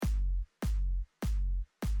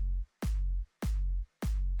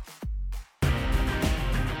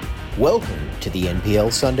Welcome to the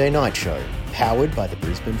NPL Sunday Night Show, powered by the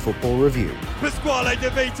Brisbane Football Review. Pasquale De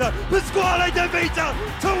Vita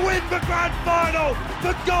to win the grand final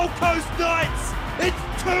for Gold Coast Knights. It's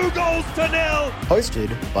 2-0.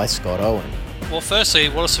 Hosted by Scott Owen. Well, firstly,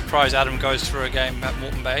 what a surprise Adam goes through a game at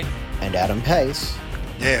Moreton Bay. And Adam Pace.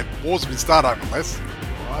 Yeah, war's been started over less.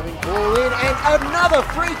 Driving ball in and another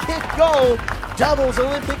free kick goal doubles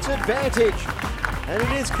Olympics' advantage. And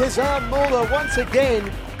it is Cameron Millar once again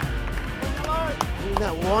in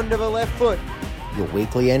that wand of a left foot. Your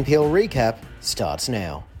weekly NPL recap starts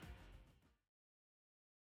now.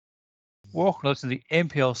 Welcome to the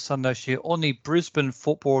NPL Sunday Show on the Brisbane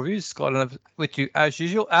Football Review. Scott with you as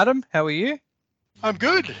usual. Adam, how are you? I'm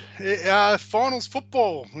good. Finals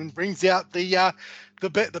football and brings out the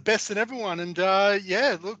best in everyone. And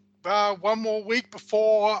one more week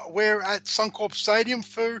before we're at Suncorp Stadium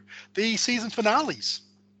for the season finales.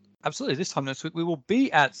 Absolutely. This time next week, we will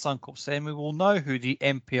be at Suncorp Stadium. We will know who the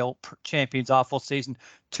NPL champions are for season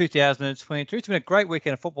 2023. It's been a great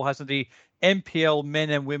weekend of football, hasn't it? The NPL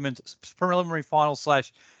men and women's preliminary finals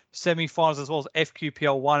 / semi-finals, as well as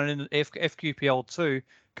FQPL 1 and in FQPL 2. A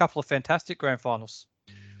couple of fantastic grand finals.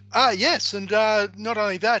 Yes, and not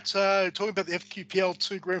only that, talking about the FQPL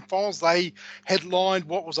 2 Grand Finals, they headlined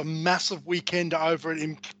what was a massive weekend over at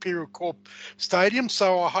Imperial Corp Stadium.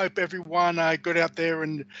 So I hope everyone got out there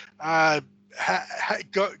and got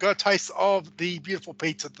a taste of the beautiful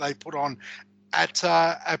pizza that they put on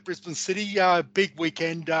at Brisbane City. Big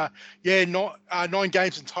weekend. 9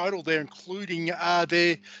 games in total there, including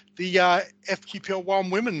the FQPL 1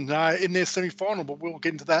 women in their semi-final, but we'll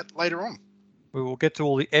get into that later on. We will get to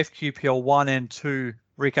all the FQPL 1 and 2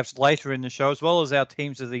 recaps later in the show, as well as our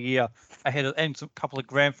teams of the year ahead of, and a couple of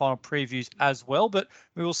grand final previews as well. But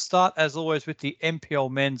we will start, as always, with the NPL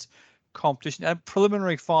men's competition and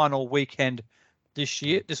preliminary final weekend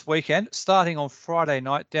this weekend, starting on Friday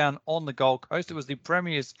night down on the Gold Coast. It was the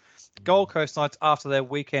Premier's Gold Coast Knights after their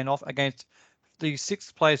weekend off against the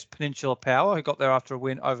 6th place Peninsula Power, who got there after a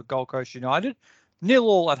win over Gold Coast United.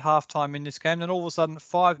 0-0 at halftime in this game, and all of a sudden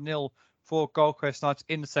 5-0 for Gold Coast Knights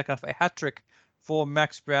in the second half. A hat-trick for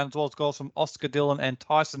Max Brown, as well as goals from Oscar Dillon and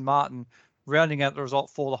Tyson Martin, rounding out the result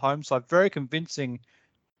for the home side. Very convincing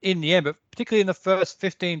in the end, but particularly in the first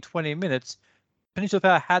 15-20 minutes, Peninsula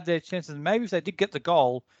Power had their chances. Maybe if they did get the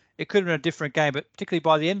goal, it could have been a different game, but particularly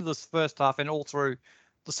by the end of this first half and all through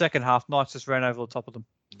the second half, Knights just ran over the top of them.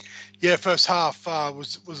 Yeah, first half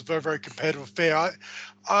was a very, very competitive affair.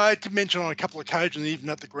 I did mention on a couple of occasions, even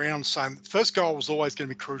at the ground, saying the first goal was always going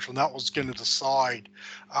to be crucial, and that was going to decide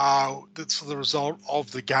the result of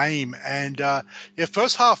the game. And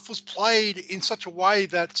first half was played in such a way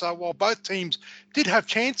that while both teams did have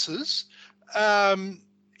chances,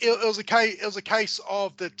 it was a case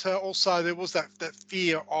of that. Also, there was that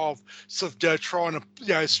fear of sort of trying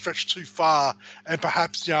to stretch too far and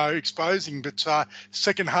perhaps exposing. But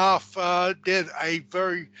second half, a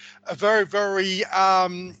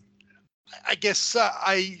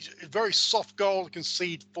very soft goal to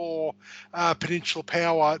concede for Peninsula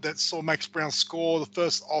Power that saw Max Brown score the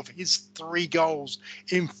first of his 3 goals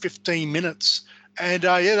in 15 minutes. And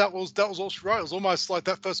that was all she wrote. It was almost like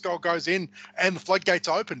that first goal goes in and the floodgates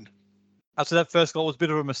opened. So that first goal was a bit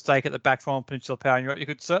of a mistake at the back from Peninsula Power. And you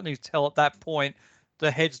could certainly tell at that point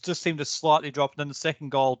the heads just seemed to slightly drop. And then the second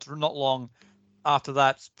goal, not long after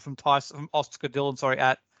that, from Oscar Dillon,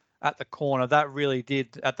 at the corner, that really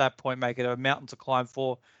did at that point make it a mountain to climb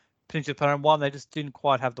for Peninsula Power. And one, they just didn't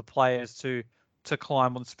quite have the players to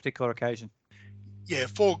climb on this particular occasion. Yeah,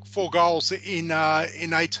 four goals in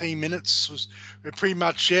 18 minutes was pretty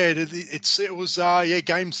much it was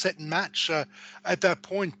game, set and match at that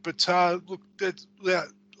point. But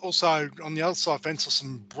also on the other side, fence was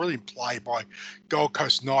some brilliant play by Gold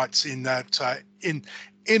Coast Knights in that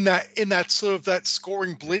in that sort of that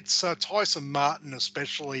scoring blitz. Tyson Martin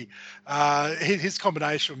especially, his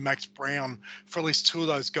combination with Max Brown for at least 2 of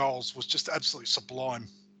those goals was just absolutely sublime.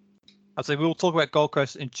 I'd say we will talk about Gold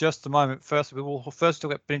Coast in just a moment. First, we will talk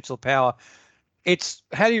about Peninsula Power. It's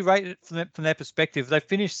how do you rate it from their perspective? They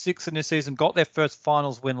finished 6th in this season, got their first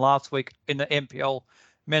finals win last week in the NPL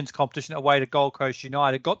men's competition away to Gold Coast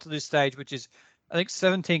United. Got to this stage, which is I think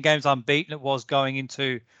 17 games unbeaten. It was going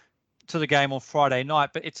into the game on Friday night,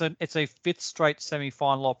 but it's a 5th straight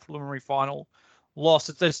semi-final or preliminary final loss.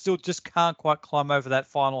 They still just can't quite climb over that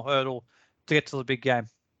final hurdle to get to the big game.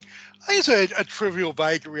 I think it's a trivial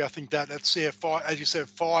vagary. I think that's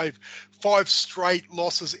five 5 straight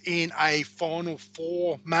losses in a Final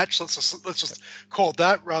Four match. Let's just call it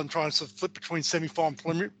that, rather than trying to sort of flip between semi-final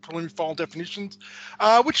and preliminary final definitions.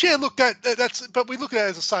 Which, yeah, look, that's. But we look at it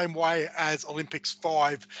as the same way as Olympics'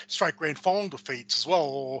 5 straight grand final defeats as well.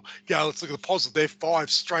 Or let's look at the positive. They're 5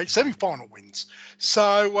 straight semi-final wins.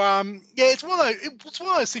 So it's one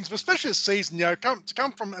of those things, especially this season. To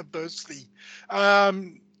come from adversity.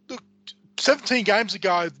 Look, 17 games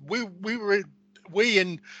ago,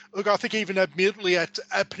 I think even admittedly at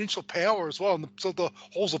Peninsula Power as well, and the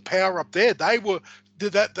halls of power up there, they were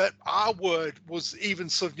that R word was even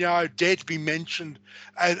sort of dare to be mentioned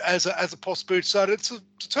as a possibility. So to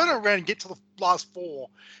turn it around and get to the last 4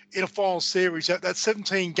 in a final series, that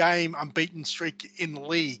 17-game unbeaten streak in the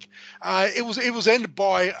league, it was ended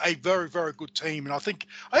by a very, very good team, and I think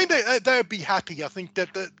they would be happy. I think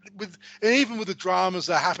that even with the dramas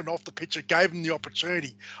that happened off the pitch, it gave them the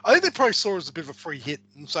opportunity. I think they probably saw it as a bit of a free hit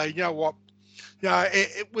and say, you know what,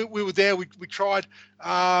 we were there, we tried.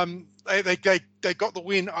 They got the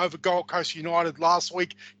win over Gold Coast United last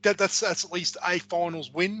week. That's at least a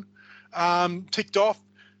finals win ticked off.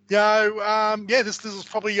 This is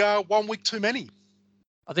probably 1 week too many.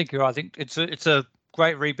 I think you're right. I think it's a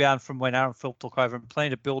great rebound from when Aaron Philp took over and plenty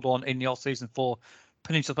to build on in the off season for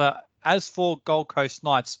Peninsula. As for Gold Coast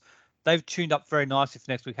Knights, they've tuned up very nicely for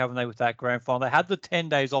next week, haven't they, with that grand final? They had the 10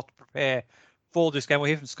 days off to prepare for this game. We'll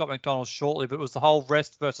hear from Scott McDonald shortly, but it was the whole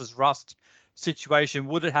rest versus rust situation.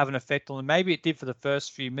 Would it have an effect on them? Maybe it did for the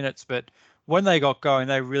first few minutes, but when they got going,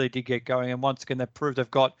 they really did get going. And once again, they proved they've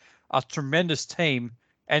got a tremendous team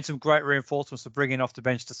and some great reinforcements to bring in off the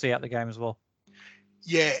bench to see out the game as well.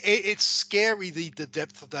 Yeah, it's scary, the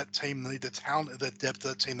depth of that team, the talent of the depth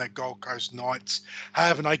of the team that Gold Coast Knights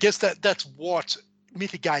have. And I guess that's what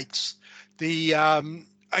mitigates the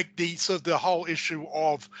sort of the whole issue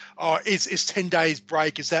of is 10 days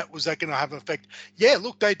break, was that going to have an effect? Yeah,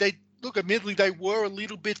 look, admittedly they were a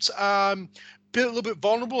little bit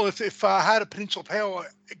vulnerable. If had a Peninsula Power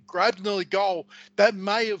grabbed an early goal, that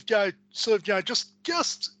may have just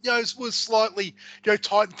was slightly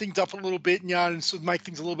tighten things up a little bit and sort of make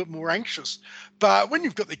things a little bit more anxious. But when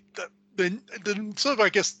you've got the sort of, I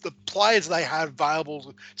guess, the players they have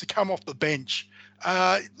available to come off the bench,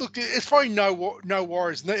 look, it's probably no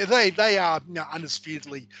worries. They are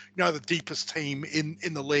undisputedly the deepest team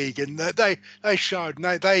in the league, and they showed,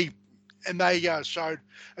 and they showed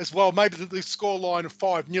as well. Maybe the scoreline of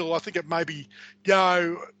 5-0. I think it maybe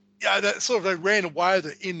that sort of they ran away with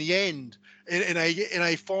it in the end in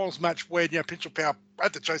a finals match where Peninsula Power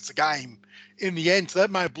had to chase the game in the end. So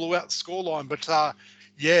that may have blew out the scoreline, but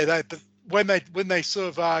when they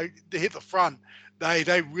sort of hit the front,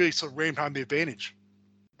 they really sort of rammed home the advantage.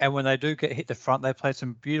 And when they do hit the front, they play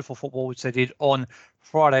some beautiful football, which they did on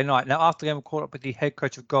Friday night. Now, after the game, we caught up with the head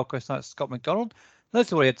coach of Gold Coast Knights, Scott McDonald. Let's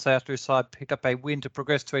see what he had to say after his side picked up a win to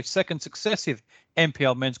progress to a second successive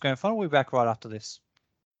NPL Men's Grand Final. We'll be back right after this.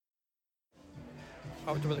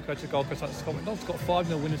 I'm with the coach of Gold Coast Knights, Scott McDonald. It's got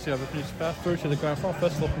 5-0 winners over Peninsula Power through to the Grand Final.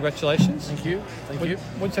 First of all, congratulations. Thank you. What did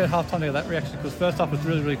you say at half time to get that reaction? Because first half was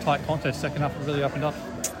really, really tight contest. Second half was really up and up.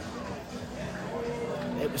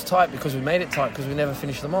 It was tight because we made it tight because we never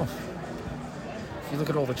finished them off. If you look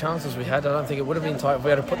at all the chances we had, I don't think it would have been tight if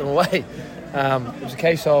we had to put them away. It was a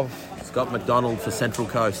case of Scott McDonald for Central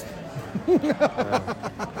Coast.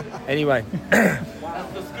 Anyway.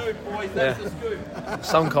 That's the scoop, boys. That's the scoop.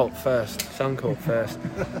 Suncorp first.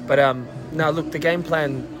 But no, look, the game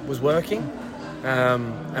plan was working.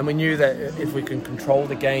 And we knew that if we can control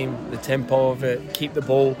the game, the tempo of it, keep the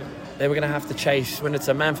ball, they were going to have to chase. When it's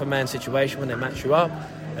a man-for-man situation, when they match you up,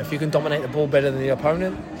 if you can dominate the ball better than the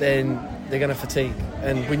opponent, then they're going to fatigue.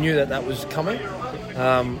 And we knew that was coming.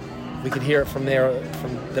 We could hear it from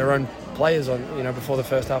their own players before the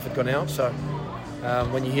first half had gone out. So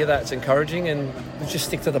when you hear that, it's encouraging, and we just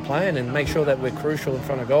stick to the plan and make sure that we're crucial in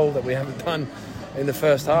front of goal, that we haven't done in the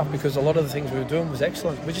first half, because a lot of the things we were doing was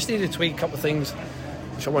excellent. We just needed to tweak a couple of things,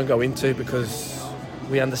 which I won't go into, because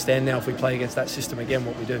we understand now if we play against that system again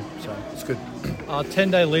what we do. So it's good.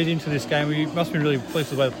 10-day lead into this game, we must be really pleased with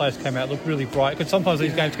the way the players came out. Looked really bright, because sometimes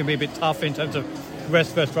these games can be a bit tough in terms of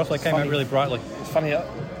rest versus rust. They came out really brightly. It's funny, I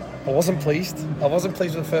wasn't pleased. With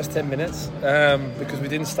the first 10 minutes because we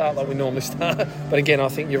didn't start like we normally start. But again, I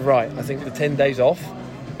think you're right. I think the 10 days off,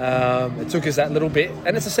 it took us that little bit.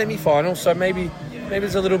 And it's a semi-final, so maybe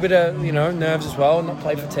there's a little bit of nerves as well, not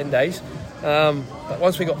played for 10 days. But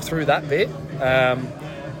once we got through that bit,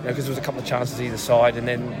 because there was a couple of chances either side, and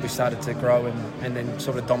then we started to grow and then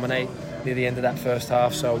sort of dominate near the end of that first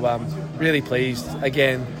half. So really pleased.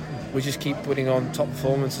 Again, we just keep putting on top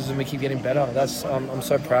performances and we keep getting better. I'm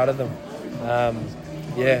so proud of them.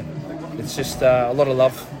 it's just a lot of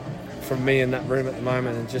love from me in that room at the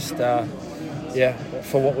moment, and just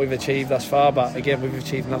for what we've achieved thus far. But again, we've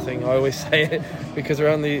achieved nothing. I always say it because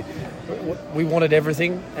we wanted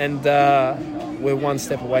everything, and we're one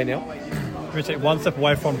step away now. We're one step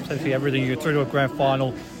away from essentially everything. You're through to a grand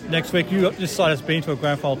final next week. This side has been to a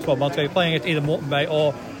grand final 12 months ago. You're playing against either Moreton Bay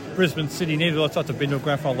or Brisbane City. Neither of those sides have been to a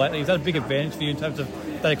grand final lately. Is that a big advantage for you in terms of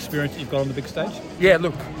that experience that you've got on the big stage? Yeah,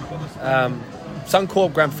 look,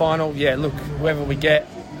 Suncorp Grand Final. Yeah, look, whoever we get,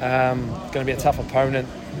 going to be a tough opponent.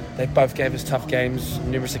 They both gave us tough games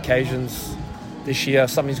on numerous occasions this year.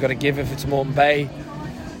 Something's got to give if it's Moreton Bay.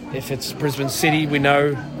 If it's Brisbane City, we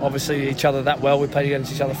know obviously each other that well. We played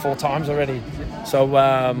against each other 4 times already. So,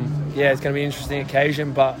 it's going to be an interesting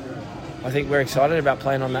occasion, but I think we're excited about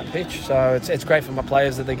playing on that pitch. So it's great for my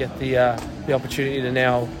players that they get the opportunity to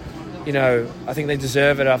now, I think they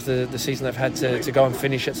deserve it after the season they've had to go and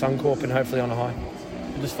finish at Suncorp and hopefully on a high.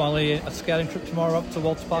 And just finally, a scouting trip tomorrow up to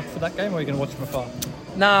Walters Park for that game, or are you going to watch from afar?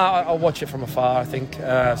 Nah, I'll watch it from afar. I think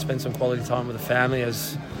spend some quality time with the family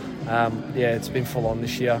as... it's been full on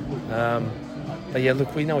this year. But yeah,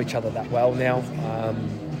 look, we know each other that well now.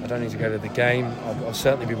 I don't need to go to the game. I'll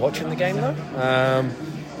certainly be watching the game though.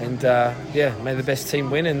 May the best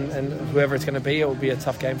team win, and whoever it's going to be, it will be a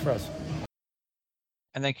tough game for us.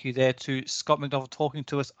 And thank you there to Scott McDonald talking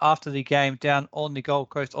to us after the game down on the Gold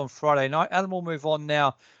Coast on Friday night. And we'll move on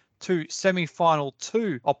now to preliminary final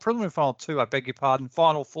 2, I beg your pardon,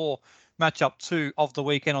 final 4. Matchup 2 of the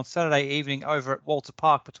weekend on Saturday evening over at Walter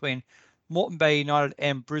Park between Moreton Bay United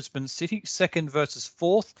and Brisbane City, 2nd versus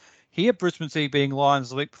 4th. Here, Brisbane City being Lions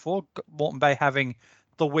the week before, Moreton Bay having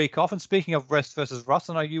the week off. And speaking of rest versus rust,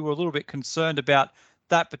 I know you were a little bit concerned about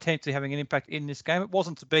that potentially having an impact in this game. It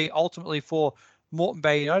wasn't to be. Ultimately for Moreton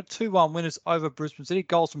Bay United, 2-1 winners over Brisbane City.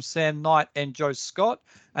 Goals from Sam Knight and Joe Scott.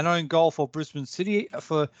 An own goal for Brisbane City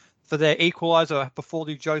for their equaliser before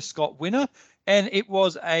the Joe Scott winner. And it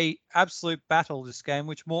was a absolute battle, this game,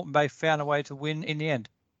 which Moreton Bay found a way to win in the end.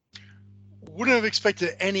 Wouldn't have expected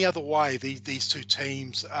it any other way. These two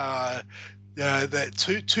teams, the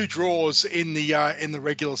two draws in the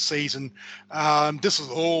regular season. This is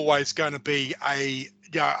always going to be a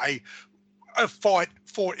fight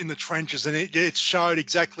fought in the trenches, and it showed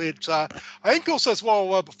exactly it. I think also as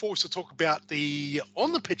well, before we talk about the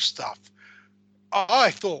on the pitch stuff,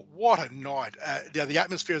 I thought, what a night! The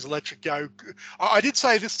atmosphere is electric. I did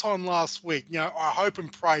say this time last week. I hope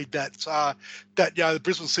and prayed that the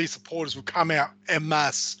Brisbane City supporters would come out en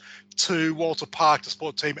masse to Walter Park to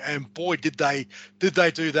support the team, and boy, did they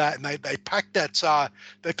do that! And they packed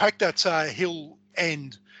that hill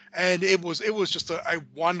end. And it was just a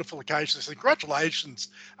wonderful occasion. So congratulations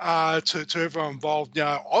to everyone involved,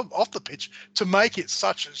 off the pitch to make it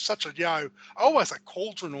such a almost a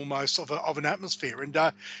cauldron almost of an atmosphere, and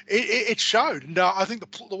it showed. And I think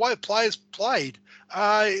the way the players played,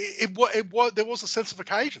 there was a sense of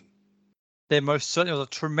occasion. There most certainly was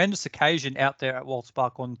a tremendous occasion out there at Walters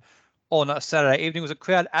Park on a Saturday evening. It was a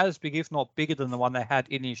crowd as big, if not bigger, than the one they had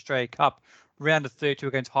in the Australia Cup round of 32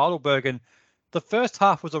 against Heidelberg. And the first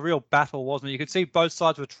half was a real battle, wasn't it? You could see both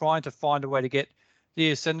sides were trying to find a way to get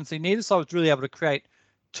the ascendancy. Neither side was really able to create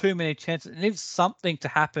too many chances. It needed something to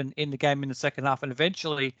happen in the game in the second half. And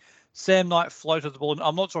eventually, Sam Knight floated the ball.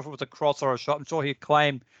 I'm not sure if it was a cross or a shot. I'm sure he'd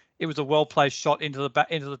claim it was a well-placed shot into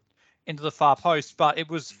the far post. But it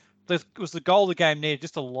was the goal the game needed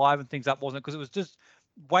just to liven things up, wasn't it? Because it was just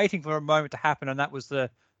waiting for a moment to happen, and that was the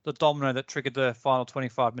domino that triggered the final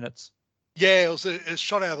 25 minutes. Yeah, it was a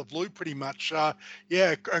shot out of the blue, pretty much.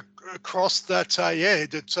 Across that. I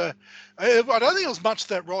don't think it was much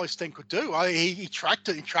that Riley Steen could do. He tracked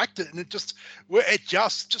it, and it just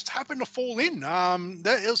happened to fall in.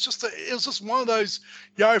 It was just one of those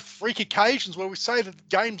freak occasions where we say that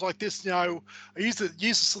games like this, I use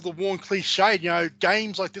this of the worn cliche.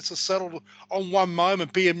 Games like this are settled on one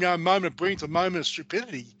moment, be a moment of brilliance, a moment of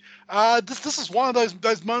stupidity. This is one of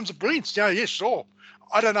those moments of brilliance. Yeah, sure.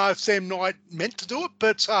 I don't know if Sam Knight meant to do it,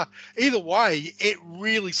 but either way, it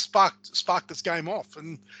really sparked this game off,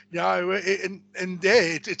 and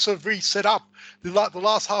it sort of reset up the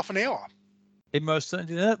last half an hour. It most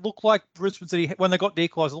certainly did. It looked like Brisbane City, when they got the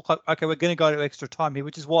equaliser, looked like, okay, we're going to go to extra time here,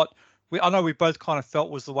 which is what I know we both kind of felt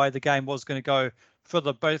was the way the game was going to go for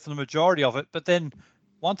the majority of it. But then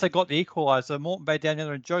once they got the equaliser, Moreton Bay down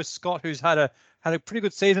there, and Joe Scott, who's had a pretty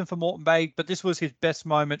good season for Moreton Bay, but this was his best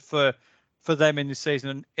moment for them in this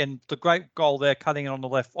season, and the great goal there, cutting it on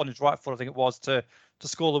his right foot, I think it was, to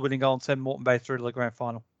score the winning goal and send Moreton Bay through to the grand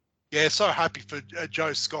final. Yeah, so happy for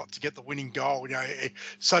Joe Scott to get the winning goal.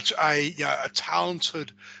 Such a a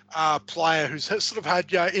talented player who's sort of had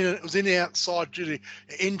was in the outside due to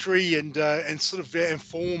injury and sort of in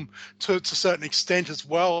form to a certain extent as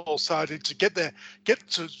well. So to get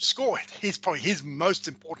to score probably his most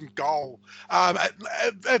important goal at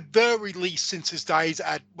very least since his days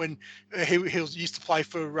when he used to play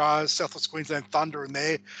for South West Queensland Thunder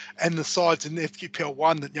and the sides in the FQPL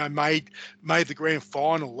 1 that made the grand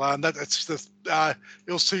final. That's just it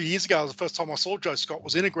was 2 years ago. The first time I saw Joe Scott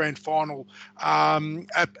was in a grand final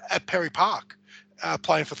at Perry Park,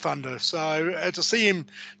 playing for Thunder. So to see him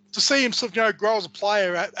sort of grow as a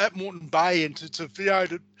player at Moreton Bay and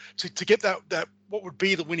to get that what would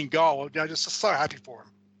be the winning goal, just so happy for him.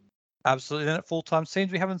 Absolutely. Then at full-time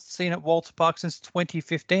scenes, we haven't seen at Walter Park since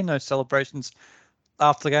 2015 those celebrations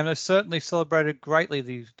after the game. They certainly celebrated greatly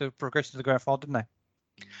the progression to the grand final, didn't they?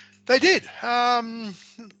 They did.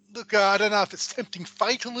 Look, I don't know if it's tempting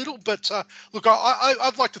fate a little, but look,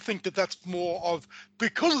 I'd like to think that that's more of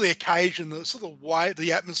because of the occasion, the sort of way,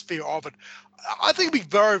 the atmosphere of it. I think it'd be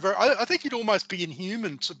very, very. I think you'd almost be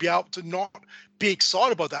inhuman to be able to not be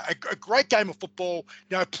excited about that. A great game of football,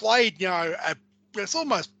 played, it's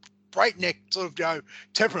almost breakneck sort of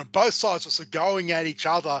temperament. Both sides were sort of going at each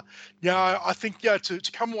other. I think to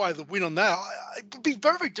come away with the win on that, it would be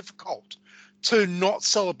very, very difficult to not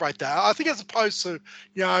celebrate that. I think as opposed to,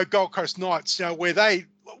 Gold Coast Knights, where they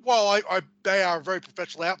are a very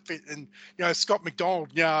professional outfit, and, Scott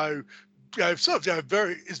McDonald, sort of,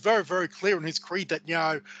 is very, very clear in his creed that,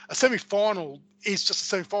 a semi-final is just a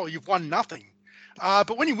semi-final. You've won nothing.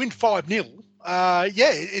 But when you win 5-0,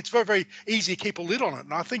 it's very, very easy to keep a lid on it.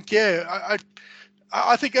 And I think,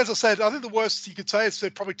 I think, as I said, I think the worst you could say is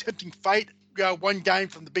they're probably tempting fate, one game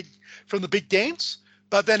from the big dance.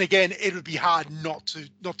 But then again, it would be hard not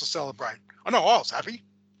to celebrate. I know I was happy.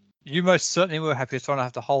 You most certainly were happy. Trying to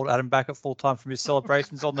have to hold Adam back at full time from his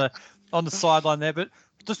celebrations on the sideline there. But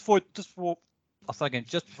just before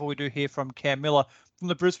we do hear from Cam Millar, from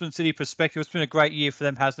the Brisbane City perspective, it's been a great year for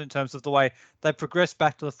them, hasn't it, in terms of the way they progressed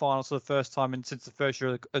back to the finals for the first time since the first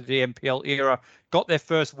year of the NPL era. Got their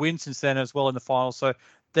first win since then as well in the finals. So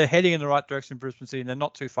they're heading in the right direction, Brisbane City, and they're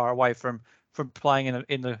not too far away from playing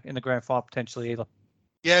in the grand final potentially either.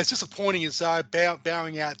 Yeah, it's disappointing as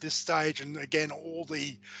bowing out at this stage, and again all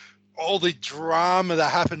the drama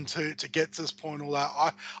that happened to get to this point. All that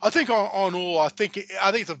I think I think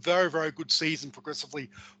it's a very, very good season progressively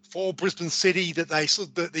for Brisbane City. That they sort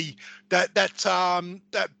of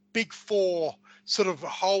that big four sort of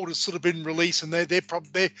hold has sort of been released, and they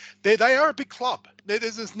are a big club.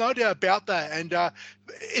 There's no doubt about that, and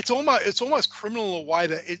it's almost criminal a way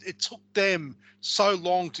that it took them so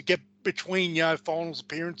long to get between finals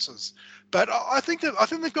appearances. But I think they've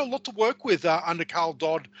got a lot to work with under Carl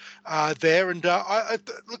Dodd there, and I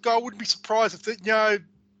wouldn't be surprised if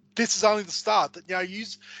this is only the start. That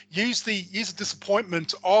use the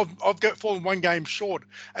disappointment of falling one game short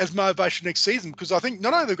as motivation next season, because I think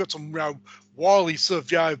not only they've got some wily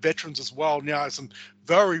sort of veterans as well, some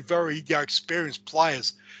very, very experienced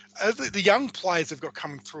players. The young players they've got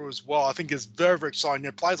coming through as well, I think is very, very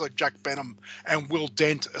exciting. Players like Jack Benham and Will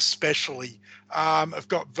Dent especially have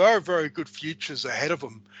got very, very good futures ahead of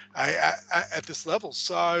them at this level.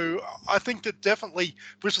 So I think that definitely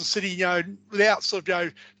Brisbane City, without sort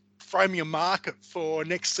of framing a market for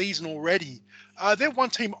next season already, they're one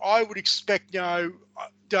team I would expect, provided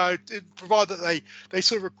that they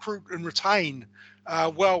sort of recruit and retain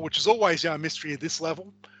well, which is always a mystery at this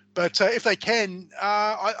level. But if they can,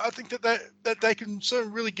 I think that they can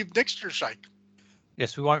certainly really give next year a shake.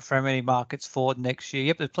 Yes, we won't frame any markets for next year.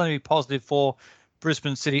 Yep, there's plenty to be positive for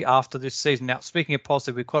Brisbane City after this season. Now, speaking of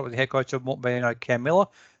positive, we caught up with the head coach of Moreton Bay United, Cam Millar.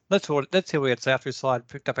 Let's hear what he had to say after his side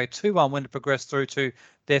picked up a 2-1 win to progress through to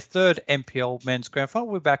their third NPL men's grand final.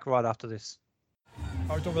 We'll be back right after this.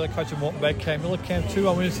 We're talking with the coach of Moreton Bay, Cam Millar. Cam,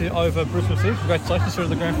 2-1 wins here over Brisbane City. Congratulations to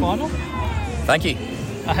the grand final. Thank you.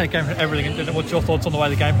 I had a game for everything. What's your thoughts on the way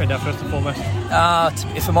the game panned out, first and foremost?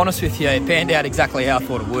 If I'm honest with you, it panned out exactly how I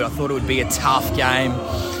thought it would. I thought it would be a tough game.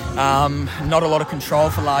 Not a lot of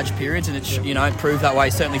control for large periods, and it proved that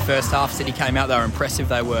way. Certainly first half, City came out, they were impressive.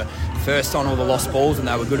 They were first on all the lost balls, and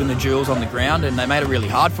they were good in the duels on the ground, and they made it really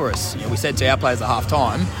hard for us. We said to our players at half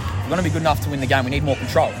time, we're going to be good enough to win the game. We need more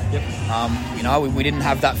control. Yep. We didn't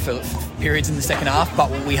have that for periods in the second half,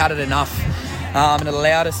 but we had it enough. And it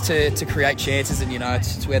allowed us to create chances, and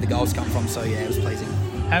it's where the goals come from. So it was pleasing.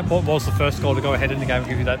 How important was the first goal to go ahead in the game and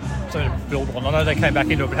give you that something to build on? I know they came back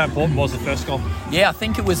into it, but how important was the first goal? Yeah, I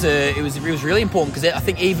think it was really important, because I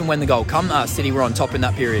think even when the goal came, City were on top in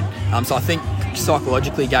that period. So I think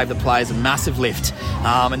psychologically gave the players a massive lift.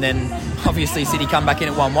 And then obviously City come back in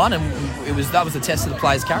at 1-1, and that was the test of the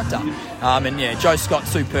players' character. And yeah, Joe Scott,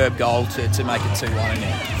 superb goal to make it 2-1. And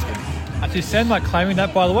yeah, it's good. Actually, Sam not claiming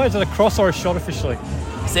that, by the way. Is that a cross or a shot officially?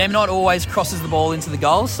 Sam Knight always crosses the ball into the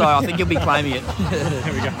goal, so I think he'll be claiming it.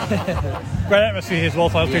 There we go. Great atmosphere here as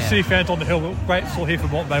well. So City fans on the hill. Great saw here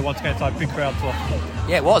from Moreton Bay once again. So big crowd as well.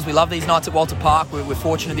 Yeah, it was. We love these nights at Walter Park. We're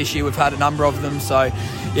fortunate this year. We've had a number of them. So,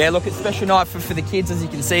 yeah, look, it's a special night for the kids, as you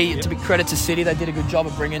can see. Yep. To be credit to City, they did a good job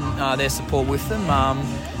of bringing their support with them.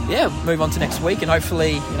 Move on to next week, and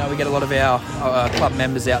hopefully, we get a lot of our club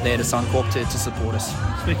members out there to Suncorp to support us.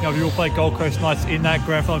 Speaking of, you will play Gold Coast Knights in that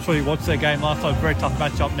grand final. I'm sure you watched their game last time. Very tough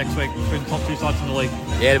match-up next week between the top two sides in the league.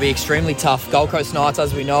 Yeah, it'll be extremely tough. Gold Coast Knights,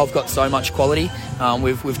 as we know, have got so much quality.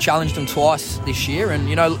 We've challenged them twice this year, and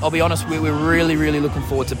I'll be honest, we're really, really looking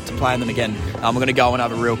forward to playing them again. We're going to go and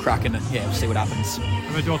have a real crack, and we'll see what happens. Do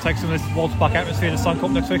you want to take some of this Walter Park atmosphere to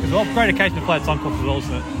Suncorp next week as well? Great occasion to play at Suncorp as well,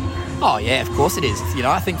 isn't it? Oh yeah, of course it is.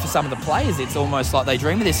 I think for some of the players, it's almost like they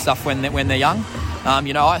dream of this stuff when they're young.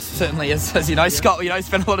 I certainly, as you know, Scott,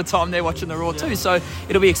 spent a lot of time there watching the Raw too. So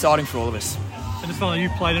it'll be exciting for all of us. And it's funny, you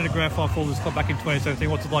played in a grand final for this club back in 2017.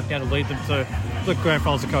 What's it like now to lead them to the grand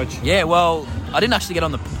final as a coach? Yeah, well, I didn't actually get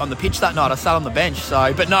on the pitch that night. I sat on the bench.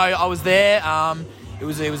 But no, I was there. It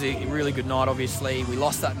was a really good night. Obviously, we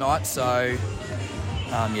lost that night. So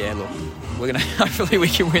look, we're gonna hopefully we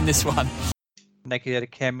can win this one. Thank you to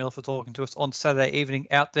Cam Millar for talking to us on Saturday evening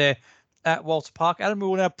out there at Walter Park. Adam, we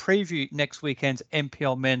will now preview next weekend's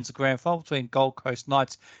NPL Men's Grand Final between Gold Coast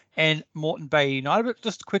Knights and Moreton Bay United. But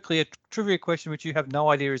just quickly, a trivia question which you have no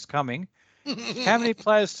idea is coming. How many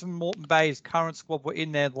players from Moreton Bay's current squad were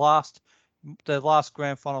in their last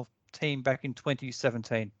Grand Final team back in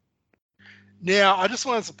 2017? Now, I just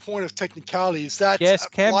wanted as a point of technicality, is that yes,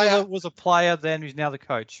 Cam Millar was a player then who's now the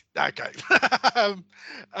coach. Okay.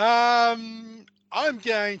 I'm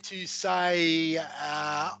going to say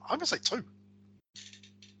two.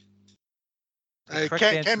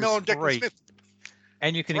 Cam Millar and Declan Smith.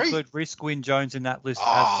 And you can include Rhys Gwynn-Jones in that list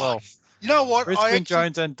as well. You know what? Rhys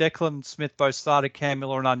Gwynn-Jones and Declan Smith both started. Cam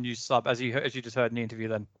Millar an unused sub, as you just heard in the interview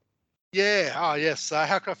then. Yeah. Oh, yes.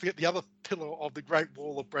 How can I forget the other pillar of the Great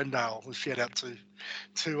Wall of Brendale? A shout out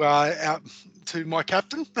to my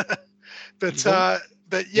captain.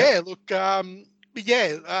 But yeah, look. Very,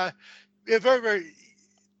 very.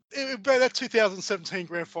 That 2017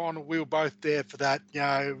 Grand Final, we were both there for that.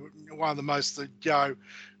 One of the most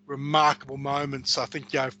remarkable moments. I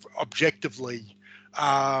think objectively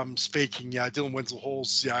speaking, Dylan Wenzel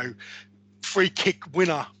Hall's free kick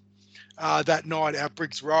winner. That night out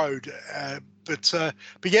Briggs Road, but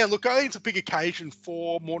yeah, look, I think it's a big occasion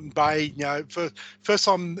for Moreton Bay. For first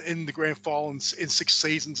time in the grand final in 6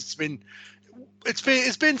 seasons, it's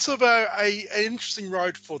been sort of an interesting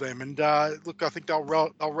road for them. And look, I think they'll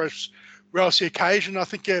relish the occasion. I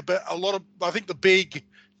think, but I think the big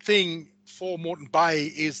thing for Moreton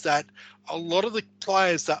Bay is that a lot of the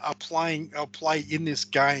players that play in this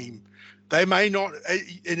game. They may not,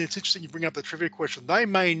 and it's interesting you bring up the trivia question, they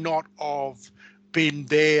may not have been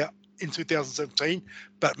there in 2017,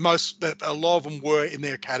 but a lot of them were in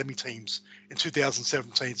their academy teams in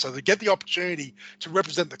 2017. So they get the opportunity to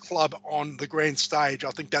represent the club on the grand stage.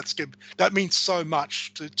 I think that's good. That means so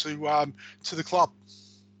much to the club.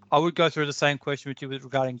 I would go through the same question with you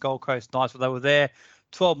regarding Gold Coast Knights, but they were there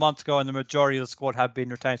 12 months ago and the majority of the squad have been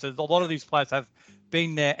retained. So a lot of these players have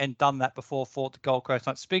been there and done that before for the Gold Coast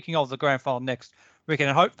Knights. Speaking of the grand final next weekend,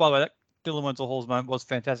 and hope, by the way, that Dylan Wenzel Hall's moment was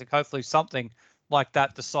fantastic. Hopefully something like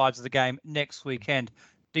that decides the game next weekend.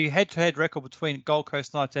 The head-to-head record between Gold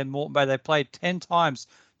Coast Knights and Moreton Bay, they played 10 times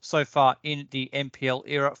so far in the NPL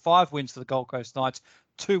era. 5 wins for the Gold Coast Knights,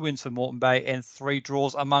 2 wins for Moreton Bay, and 3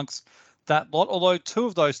 draws amongst that lot. Although 2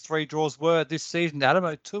 of those 3 draws were this season, Adam,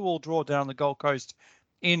 a 2-2 draw down on the Gold Coast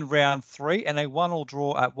in round 3 and a 1-1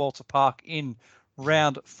 draw at Walter Park in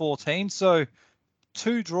round 14. So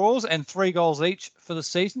 2 draws and 3 goals each for the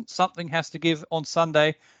season. Something has to give on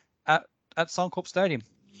Sunday at Suncorp Stadium.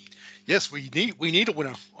 Yes, we need a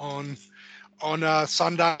winner on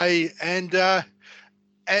Sunday, and yeah,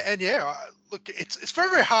 look, it's very,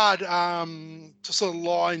 very hard to sort of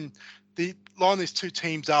line these two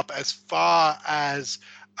teams up as far as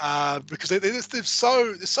because they're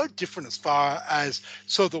so different as far as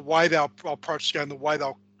sort of the way they'll approach the game, the way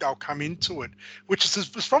they'll they'll come into it, which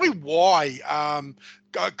is probably why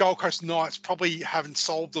Gold Coast Knights probably haven't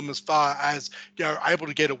solved them as far as able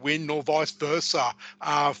to get a win, or vice versa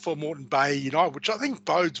for Moreton Bay United, which I think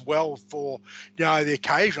bodes well for the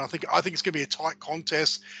occasion. I think it's going to be a tight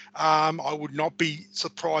contest. I would not be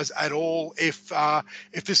surprised at all if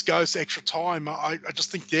this goes to extra time. I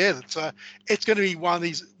just think that it's going to be one of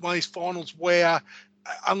these finals where,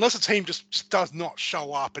 unless a team just does not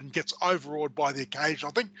show up and gets overawed by the occasion,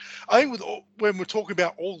 I think when we're talking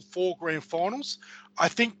about all 4 grand finals, I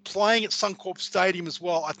think playing at Suncorp Stadium as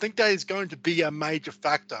well, I think that is going to be a major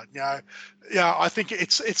factor. I think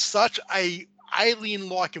it's such a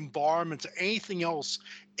alien-like environment to anything else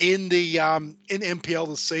in the in NPL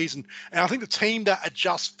this season, and I think the team that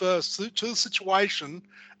adjusts first to the situation,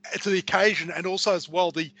 to the occasion, and also as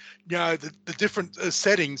well the different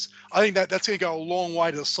settings, I think that's going to go a long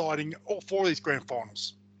way to deciding all 4 of these grand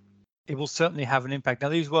finals. It will certainly have an impact. Now,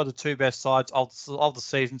 these were the 2 best sides of the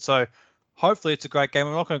season, so hopefully it's a great game.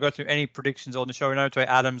 We're not going to go through any predictions on the show. We know Trey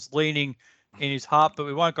Adams leaning in his heart, but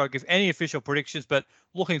we won't go give any official predictions. But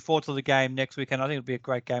looking forward to the game next weekend. I think it'll be a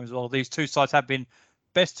great game as well. These 2 sides have been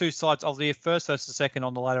best 2 sides of the year, first versus second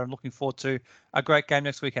on the ladder. I'm looking forward to a great game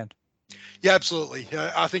next weekend. Yeah, absolutely.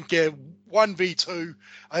 I think 1v2.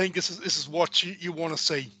 I think this is what you want to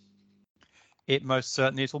see. It most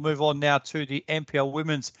certainly is. We'll move on now to the NPL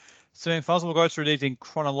Women's semi-finals. We'll go through these in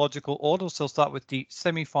chronological order. So we'll start with the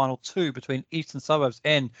semi-final 2 between Eastern Suburbs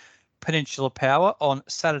and Peninsula Power on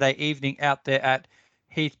Saturday evening out there at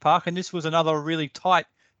Heath Park. And this was another really tight,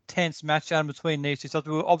 tense match down between these 2 sides.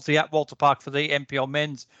 We were obviously at Walter Park for the NPL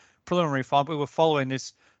Men's preliminary final, but we were following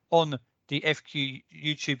this on the FQ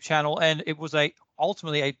YouTube channel, and it was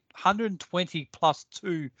ultimately a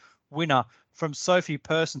 120+2 winner from Sophie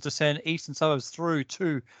Person to send Eastern Suburbs through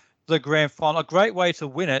to the grand final. A great way to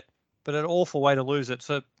win it, but an awful way to lose it.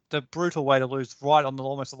 So the brutal way to lose right on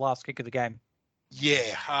almost the last kick of the game.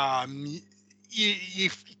 Yeah, you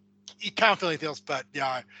can't feel anything else but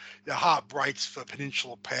the heart breaks for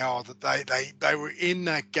Peninsula Power that they were in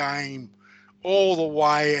that game all the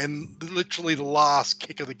way, and literally the last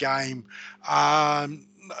kick of the game. Hakana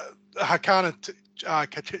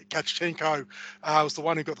Kachchenko was the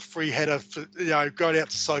one who got the free header for, got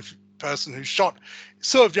out to Sophie Person, who shot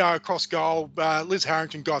sort of across goal. Liz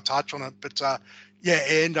Harrington got a touch on it, but it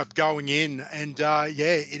ended up going in. And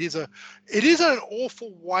it is an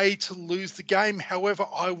awful way to lose the game. However,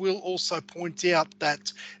 I will also point out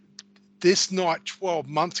that this night 12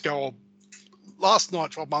 months ago, or last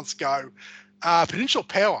night 12 months ago, Peninsula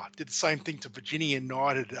Power did the same thing to Virginia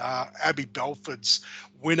United. Abby Belford's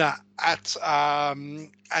winner at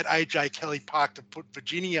AJ Kelly Park to put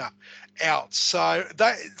Virginia out. So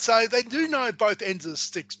they do know both ends of the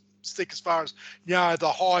stick as far as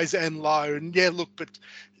the highs and low. And you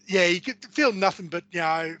could feel nothing but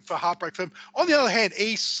for heartbreak for them. On the other hand,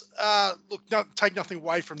 East take nothing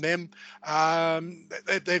away from them. They're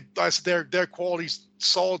a quality,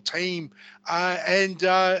 solid team, they're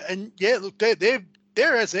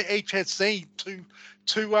as an HSC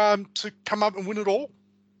to come up and win it all.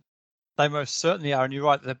 They most certainly are, and you're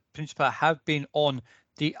right. The Peninsula have been on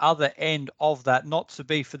the other end of that. Not to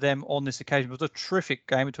be for them on this occasion. It was a terrific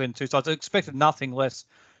game between the 2 sides. I expected nothing less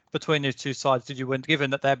between these 2 sides, did you win?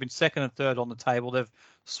 Given that they've been second and third on the table, they've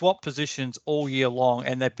swapped positions all year long,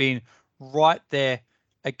 and they've been right there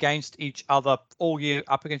against each other all year,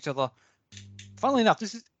 up against each other. Funnily enough,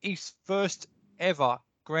 this is East's first ever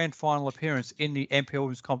grand final appearance in the NPL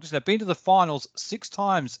Women's competition. They've been to the finals 6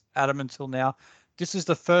 times, Adam, until now. This is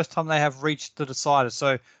the first time they have reached the decider,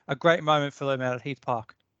 so a great moment for them out at Heath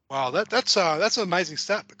Park. Wow, that's an amazing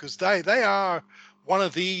stat, because they are one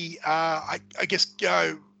of the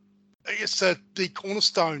the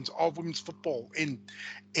cornerstones of women's football in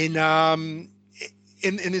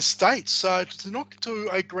this state. So to not get to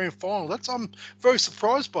a grand final, I'm very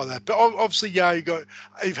surprised by that. But obviously,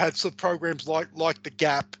 you've had sort of programs like the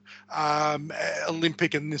Gap,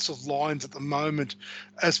 Olympic, and this sort of Lions at the moment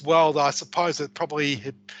as well. That I suppose that probably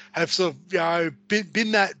have sort of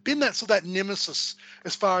been that sort of that nemesis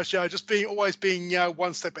as far as just always being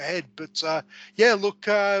one step ahead. But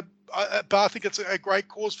but I think it's a great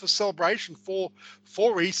cause for celebration for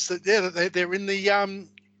East. That they're in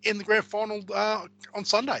the grand final on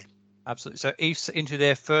Sunday. Absolutely. So East into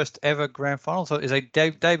their first ever grand final. So it is a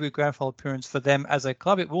debut grand final appearance for them as a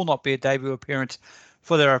club. It will not be a debut appearance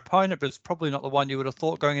for their opponent, but it's probably not the one you would have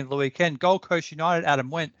thought going into the weekend. Gold Coast United, Adam,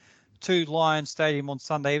 went to Lions Stadium on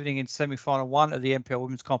Sunday evening in semi-final 1 of the NPL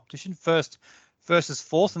Women's competition, first versus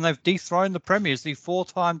fourth, and they've dethroned the premiers, the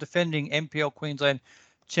 4-time defending NPL Queensland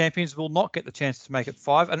champions will not get the chance to make it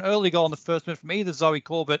 5. An early goal in the first minute from either Zoe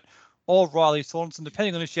Corbett or Riley Thornton,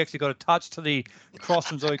 depending on if she actually got a touch to the cross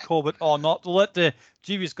from Zoe Corbett or not. We'll let the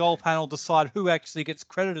dubious goal panel decide who actually gets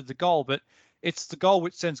credited the goal, but it's the goal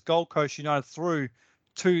which sends Gold Coast United through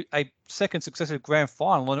to a second successive grand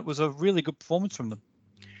final, and it was a really good performance from them.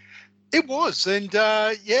 It was, and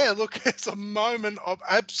look, it's a moment of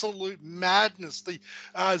absolute madness. The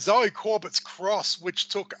Zoe Corbett's cross, which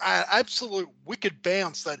took an absolute wicked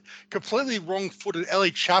bounce that completely wrong-footed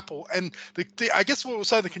Ellie Chappell, and I guess what we'll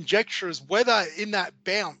say the conjecture is whether in that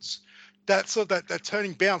bounce, that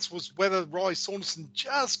turning bounce, was whether Riley Saunderson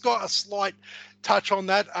just got a slight touch on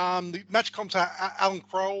that. The match commentator Alan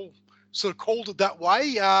Crowell sort of called it that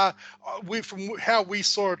way. From how we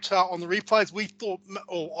saw it on the replays, we thought,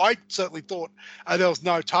 or I certainly thought, there was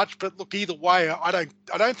no touch. But look, either way, I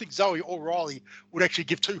don't think Zoe or Riley would actually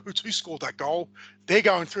give who scored that goal. They're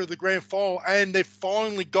going through the grand final, and they've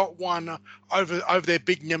finally got one over their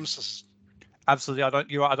big nemesis. Absolutely,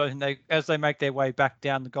 I don't think as they make their way back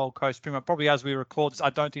down the Gold Coast, pretty much probably as we record this, I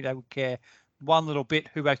don't think they would care one little bit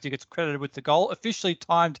who actually gets credited with the goal. Officially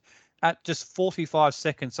timed at just 45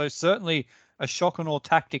 seconds. So certainly a shock and awe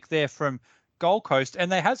tactic there from Gold Coast.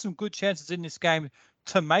 And they had some good chances in this game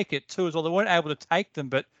to make it too as well. They weren't able to take them,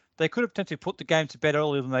 but they could have potentially put the game to bed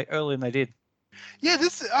earlier than they did. Yeah,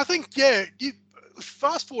 you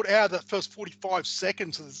fast forward out of that first 45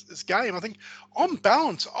 seconds of this game, I think on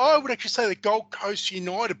balance, I would actually say that Gold Coast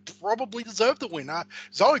United probably deserved the win.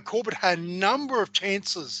 Zoe Corbett had a number of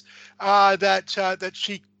chances that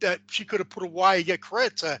she could have put away. Yeah,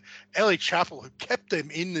 credit to Ellie Chappell, who kept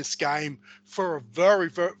them in this game for a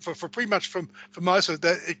for pretty much for most of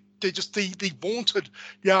it. They just the vaunted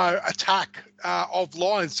attack of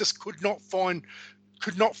Lions just could not find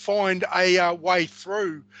a way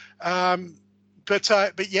through. But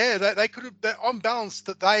yeah, they could have, on balance,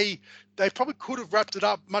 that they probably could have wrapped it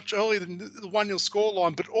up much earlier than the 1-0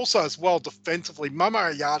 scoreline, but also as well defensively. Mama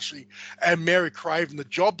Ayashi and Mary Craven, the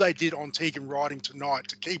job they did on Tegan Riding tonight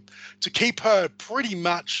to keep her pretty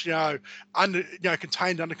much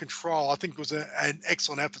contained under control, I think was an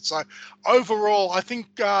excellent effort. So overall, I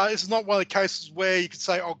think this is not one of the cases where you could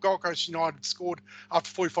say, oh, Gold Coast United scored after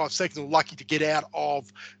 45 seconds and were lucky to get out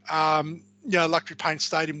of Luxury Paint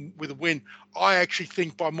Stadium with a win. I actually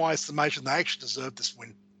think, by my estimation, they actually deserved this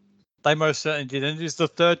win. They most certainly did. And it is the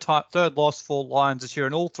third loss for Lions this year.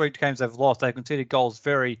 And all 3 games they've lost, they've conceded goals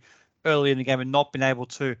very early in the game and not been able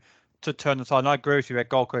to turn the tide. And I agree with you about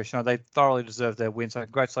Gold Coast. They thoroughly deserve their win. So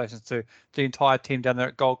congratulations to the entire team down there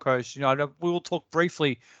at Gold Coast. We will talk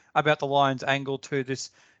briefly about the Lions' angle to this.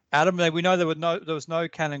 Adam, we know there was no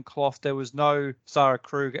Cannon Clough, there was no Sarah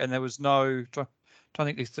Krug, and there was no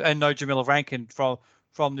Jamila Rankin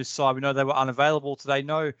from this side. We know they were unavailable today.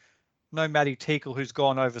 No Maddie Teakle, who's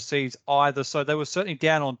gone overseas either. So they were certainly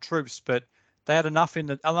down on troops, but they had enough in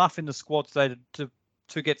the squad today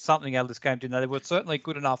to get something out of this game, didn't they? They were certainly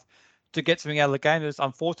good enough to get something out of the game. It's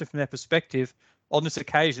unfortunate from their perspective. On this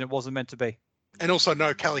occasion, it wasn't meant to be. And also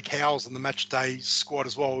no Kelly Cowles in the match day squad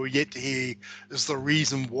as well. We're yet to hear is the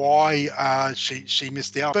reason why she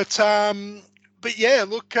missed out. But yeah,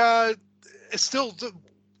 look, it's still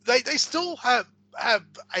they still have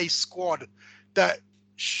a squad that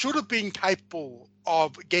should have been capable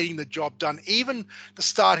of getting the job done. Even the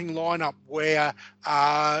starting lineup where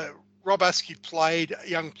Rob Askew played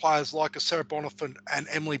young players like Sarah Bonifant and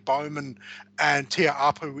Emily Bowman and Tia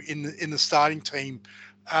Apu in the starting team.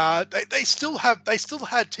 They still had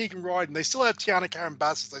Tegan Ryden, they still had Tiana Karen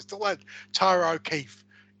Bassett, they still had Tara O'Keefe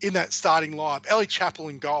in that starting lineup, Ellie Chappell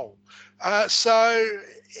in goal. So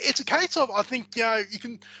it's a case of, I think, you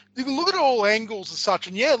can look at all angles as such,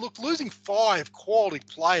 and yeah, look, losing 5 quality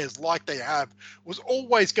players like they have was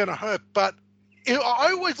always going to hurt. But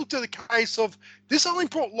I always looked at the case of this only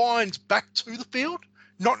brought Lions back to the field,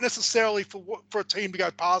 not necessarily for a team to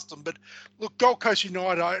go past them. But look, Gold Coast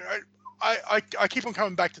United, I keep on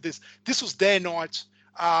coming back to this. This was their night.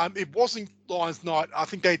 It wasn't Lions' night. I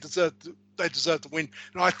think they deserved to win.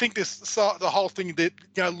 And I think the whole thing that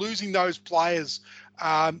losing those players,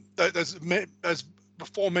 those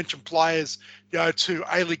before mentioned players, to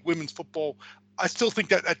A-League women's football, I still think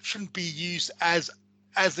that shouldn't be used as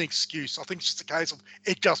an excuse. I think it's just a case of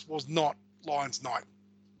it just was not Lions' night.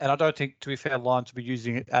 And I don't think, to be fair, Lions will be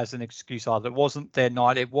using it as an excuse either. It wasn't their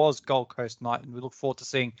night. It was Gold Coast night. And we look forward to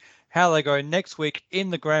seeing how they go next week in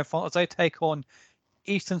the grand final as they take on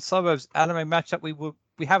Eastern Suburbs. Adam, a matchup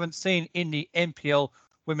we haven't seen in the NPL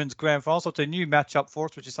Women's Grand Finals. So it's a new matchup for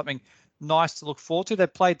us, which is something nice to look forward to.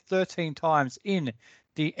 They've played 13 times in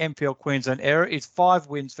the NPL Queensland era. It's 5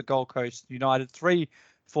 wins for Gold Coast United, 3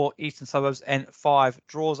 for Eastern Suburbs and 5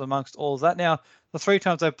 draws amongst all of that. Now, the 3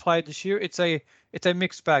 times they've played this year, it's a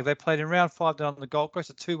mixed bag. They played in round 5 down on the Gold Coast,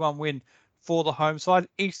 a 2-1 win for the home side.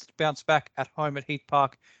 East bounced back at home at Heath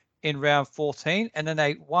Park in round 14, and then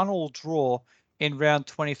a 1-1 draw in round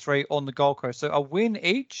 23 on the Gold Coast. So a win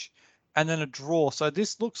each and then a draw. So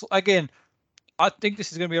this looks, again, I think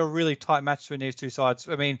this is going to be a really tight match between these two sides.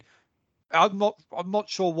 I mean, I'm not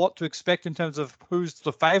sure what to expect in terms of who's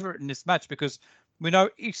the favourite in this match, because we know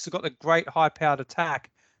East has got a great high-powered attack,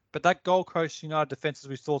 but that Gold Coast United defence, as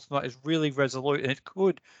we saw tonight, is really resolute, and it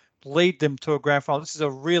could lead them to a grand final. This is a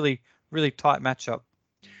really, really tight matchup.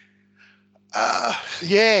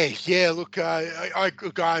 Yeah. Look, I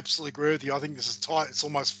absolutely agree with you. I think this is tight. It's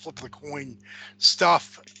almost flip of the coin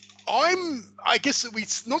stuff. I guess we're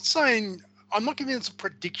not saying, I'm not giving this a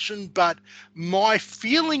prediction, but my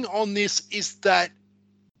feeling on this is that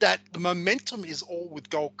the momentum is all with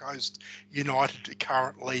Gold Coast United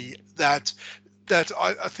currently. That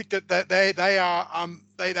I think that they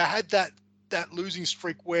had that losing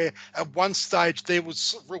streak where at one stage there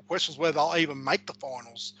was real questions whether they'll even make the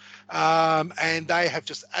finals, and they have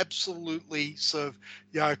just absolutely sort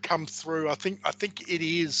of come through. I think it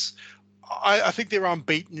is. I think they're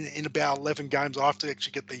unbeaten in about 11 games. I have to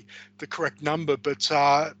actually get the correct number, but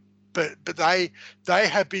they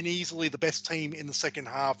have been easily the best team in the second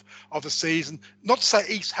half of the season. Not to say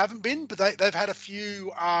East haven't been, but they've had a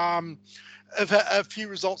few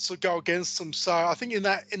results that go against them. So I think in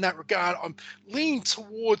that regard, I'm leaning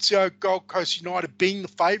towards Gold Coast United being the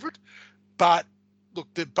favourite. But look,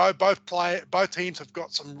 both teams have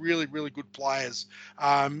got some really, really good players,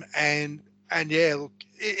 and yeah, look,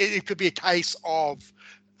 it could be a case of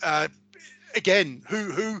again,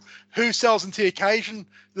 who sells into the occasion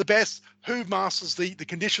the best, who masters the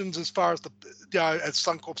conditions as far as at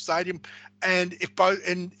Suncorp Stadium, and if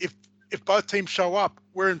both teams show up,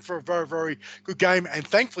 we're in for a very, very good game. And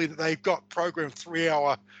thankfully that they've got programmed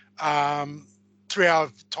 3-hour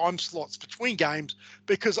time slots between games,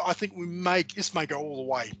 because I think this may go all the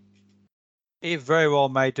way. It very well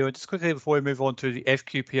may do. And just quickly before we move on to the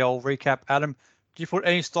FQPL recap, Adam, do you put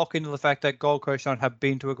any stock into the fact that Gold Coast United have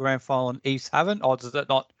been to a grand final and East haven't, or does that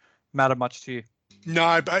not matter much to you?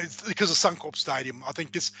 No, but it's because of Suncorp Stadium. I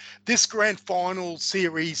think this grand final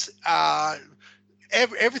series,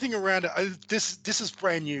 everything around it, this is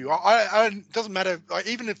brand new. It doesn't matter.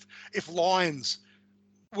 Even if Lions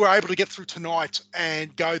were able to get through tonight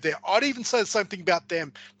and go there, I'd even say the same thing about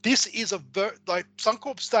them. This is like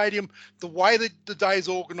Suncorp Stadium, the way that the day is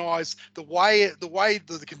organised, the way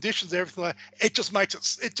the conditions, everything like that, it just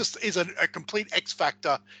makes it just is a complete X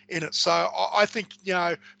factor in it. So I think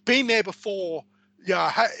being there before,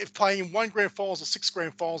 if playing in 1 grand finals or 6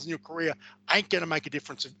 grand finals in your career ain't going to make a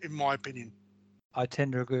difference, in my opinion. I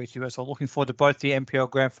tend to agree with you. So looking forward to both the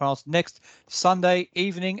NPL Grand Finals next Sunday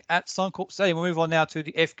evening at Suncorp Stadium. We'll move on now to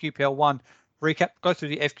the FQPL 1 recap. Go through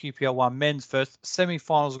the FQPL 1 men's first.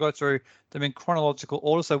 Semi-finals, we'll go through them in chronological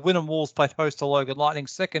order. So Wynnum Wolves played host to Logan Lightning,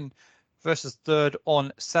 2nd versus 3rd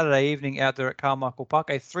on Saturday evening out there at Carmichael Park.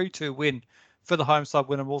 A 3-2 win for the home side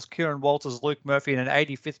Wynnum Wolves. Kieran Walters, Luke Murphy, and an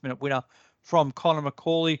 85th minute winner from Connor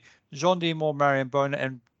McCauley. Jean Moore, Marion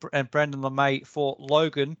Bona, and Brandon LeMay for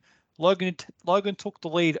Logan. Logan took the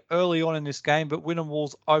lead early on in this game, but Wynnum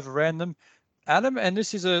Wolves overran them. Adam, and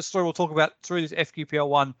this is a story we'll talk about through this FQPL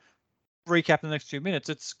 1 recap in the next 2 minutes.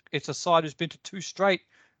 It's a side who's been to 2 straight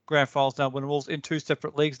grand finals now, Wynnum Wolves, in 2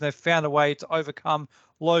 separate leagues, and they've found a way to overcome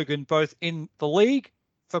Logan both in the league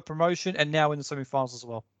for promotion and now in the semi-finals as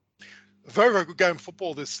well. A very, very good game of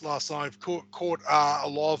football this last night. I've caught a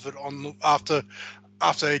lot of it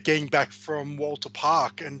after getting back from Walter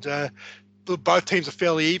Park, and both teams are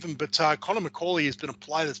fairly even, but Connor McCauley has been a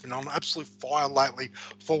player that's been on absolute fire lately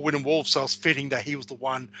for Wynnum Wolves, so it's fitting that he was the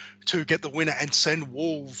one to get the winner and send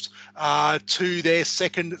Wolves to their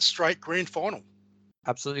 2nd straight grand final.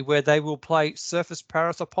 Absolutely, where they will play Surfers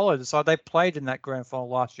Paris Apollo, the side they played in that grand final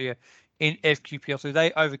last year in FQPL. So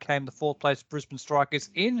they overcame the 4th place Brisbane Strikers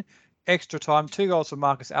in extra time. 2 goals from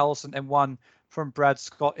Marcus Allison and 1 from Brad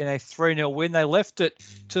Scott in a 3-0 win. They left it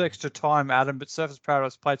to extra time, Adam, but Surfers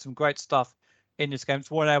Paradise played some great stuff in this game. Just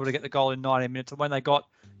weren't able to get the goal in 90 minutes. And when they got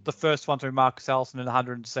the first one through Marcus Allison in the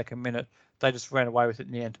 102nd minute, they just ran away with it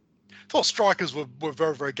in the end. I thought Strikers were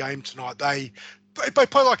very, very game tonight. They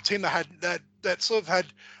played like a team that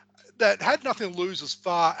had nothing to lose as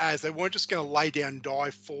far as they weren't just going to lay down and die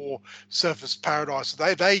for Surfers Paradise.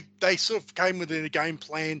 So they sort of came within a game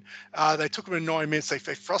plan. They took them in 9 minutes. They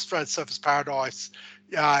frustrated Surfers Paradise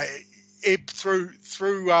through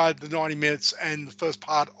the 90 minutes and the first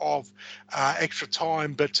part of extra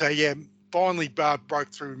time. But finally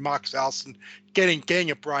broke through. Marcus Allison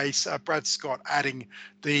getting a brace. Brad Scott adding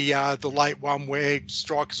the late one where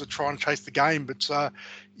strikers are trying to chase the game. But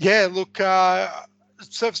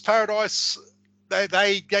Surfers Paradise,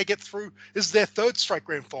 they get through. This is their third straight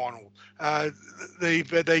grand final. They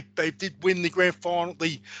did win the grand final,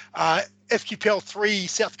 the FQPL 3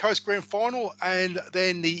 South Coast grand final, and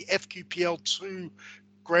then the FQPL 2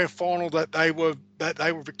 grand final that they were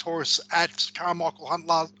victorious at Carmichael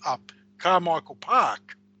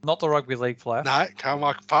Park. Not the rugby league player. No,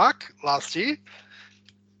 Carmichael Park last year.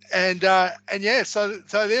 So this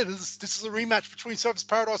is a rematch between Surfers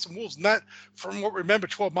Paradise and Wolves. And that, from what we remember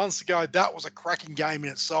 12 months ago, that was a cracking game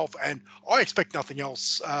in itself. And I expect nothing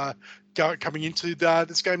else coming into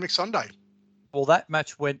this game next Sunday. Well, that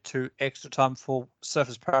match went to extra time for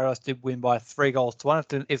Surfers Paradise. Did win by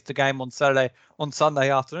 3-1. If the game on Sunday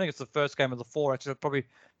afternoon, it's the first game of the 4. Actually, probably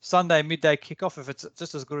Sunday midday kickoff. If it's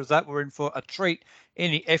just as good as that, we're in for a treat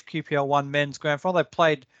in the FQPL 1 men's grand final. They've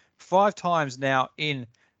played 5 times now in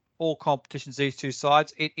all competitions, these two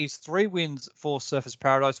sides. It is 3 wins for Surfers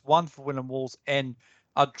Paradise, 1 for Wynnum Wolves, and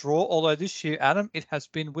a draw. Although this year, Adam, it has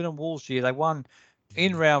been Wynnum Wolves' year. They won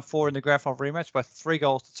in round 4 in the grand final rematch by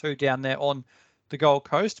 3-2 down there on the Gold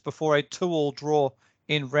Coast before a 2-2 draw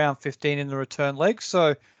in round 15 in the return leg.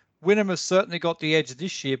 So Wynnum has certainly got the edge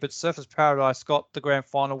this year, but Surfers Paradise got the grand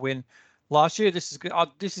final win last year. This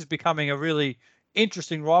is becoming a really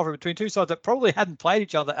interesting rivalry between two sides that probably hadn't played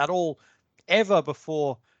each other at all ever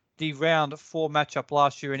before the round 4 matchup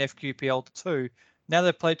last year in FQPL 2. Now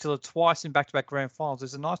they've played each other twice in back-to-back grand finals.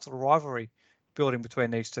 There's a nice little rivalry building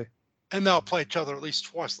between these two. And they'll play each other at least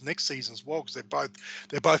twice the next season as well, because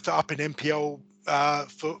they're both up in NPL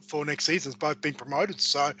for next season. It's both been promoted.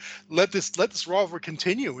 So let this rivalry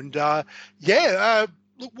continue. And look,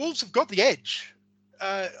 Wolves have got the edge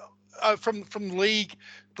from the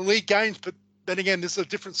league games, but then again, this is a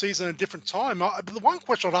different season, a different time. But the one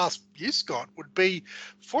question I'd ask you, Scott, would be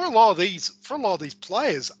for a lot of these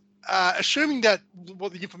players, assuming that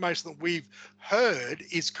what the information that we've heard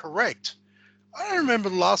is correct. I don't remember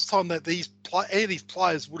the last time that any of these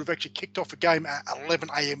players would have actually kicked off a game at 11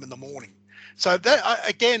 a.m. in the morning. So that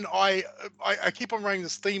I keep on running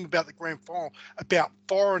this theme about the grand final, about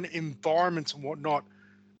foreign environments and whatnot.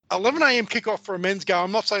 11 a.m. kickoff for a men's game.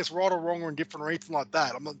 I'm not saying it's right or wrong or indifferent or anything like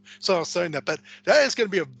that. I'm not saying that, but that is going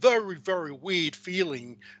to be a very, very weird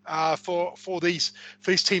feeling for these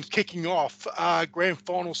teams kicking off grand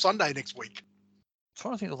final Sunday next week. I'm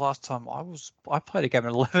trying to think the last time I played a game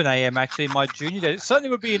at 11 a.m. actually in my junior days. It certainly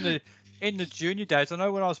would be in the junior days. I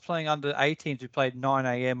know when I was playing under 18s, we played 9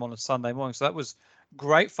 a.m. on a Sunday morning, so that was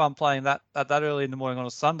great fun playing that at that early in the morning on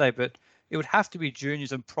a Sunday. But it would have to be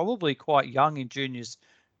juniors and probably quite young in juniors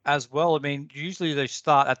as well. I mean, usually they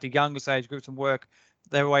start at the youngest age groups and work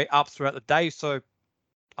their way up throughout the day. So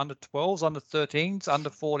under 12s, under 13s, under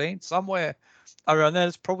 14s, somewhere around there.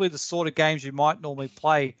 It's probably the sort of games you might normally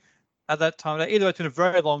play at that time. Either it's been a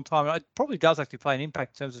very long time. And it probably does actually play an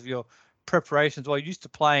impact in terms of your preparations. While you're used to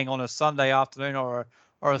playing on a Sunday afternoon or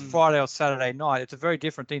a Friday or Saturday night, it's a very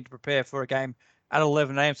different thing to prepare for a game at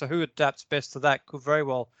 11 a.m. So who adapts best to that could very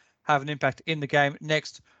well have an impact in the game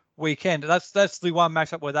next weekend. That's the one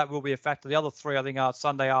matchup where that will be a factor. The other 3, I think, are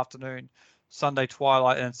Sunday afternoon, Sunday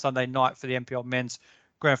twilight, and Sunday night for the NPL men's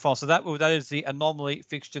grand final. So that is the anomaly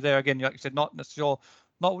fixture there. Again, like you said, not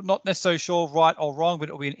necessarily sure right or wrong, but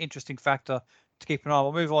it'll be an interesting factor to keep an eye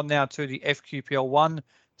on. We'll move on now to the FQPL 1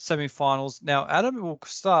 semi-finals. Now, Adam, will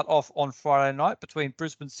start off on Friday night between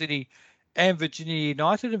Brisbane City and Virginia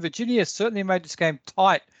United. And Virginia certainly made this game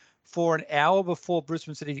tight for an hour before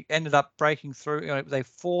Brisbane City ended up breaking through with a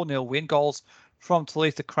 4-0 win. Goals from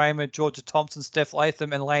Talitha Kramer, Georgia Thompson, Steph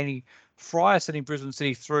Latham, and Lainey Fryer sending Brisbane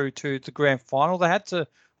City through to the grand final. They had to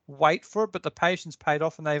wait for it, but the patience paid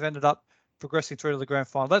off and they've ended up progressing through to the grand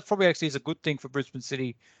final. That probably actually is a good thing for Brisbane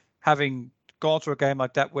City, having gone through a game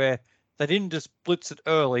like that where they didn't just blitz it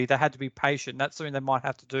early. They had to be patient. That's something they might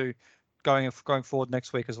have to do going forward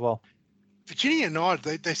next week as well. Virginia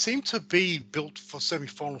United, they seem to be built for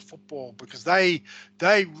semi-final football because they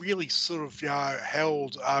really sort of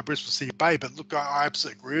held Brisbane City at bay. But look, I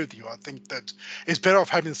absolutely agree with you. I think that it's better off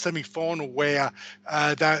having a semi-final where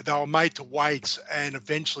they were made to wait and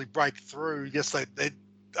eventually break through. Yes, they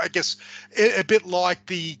I guess a bit like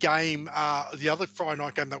the game, the other Friday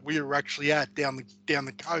night game that we were actually at down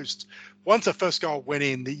the coast. Once the first goal went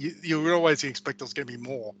in, you would always expect there's going to be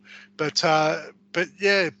more. But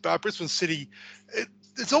Brisbane City,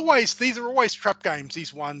 these are always trap games.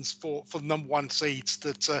 These ones for the number 1 seeds.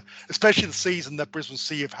 That especially the season that Brisbane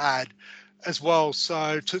City have had as well.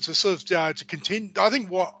 So to sort of to continue, I think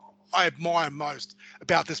what I admire most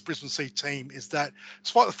about this Brisbane City team is that,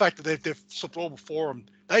 despite the fact that they've slipped all before them,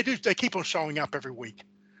 they keep on showing up every week.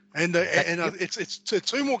 And it's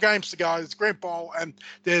 2 more games to go. It's Grand Final, and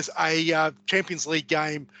there's a Champions League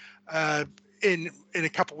game in a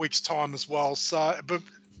couple of weeks' time as well. So, but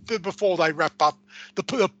before they wrap up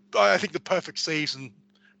I think the perfect season.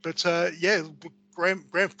 But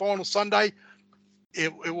Grand Final Sunday,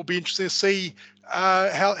 it will be interesting to see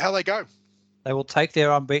how they go. They will take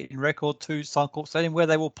their unbeaten record to Suncorp Stadium, where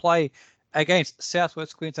they will play against South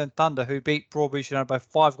West Queensland Thunder, who beat Broadbeach United by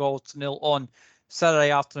 5-0 on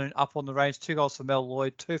Saturday afternoon up on the range. 2 goals for Mel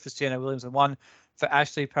Lloyd, 2 for Sienna Williams, and 1 for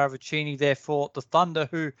Ashley Paravicini. Therefore, the Thunder,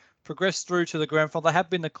 who progressed through to the grand final, they have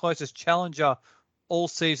been the closest challenger all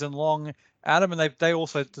season long, Adam, and they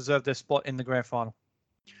also deserve their spot in the grand final.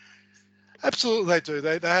 Absolutely, they do.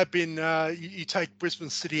 They have been. You take Brisbane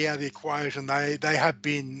City out of the equation, they have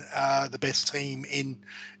been the best team in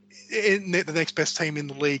the next best team in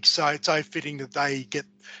the league. So it's so fitting that they get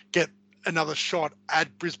another shot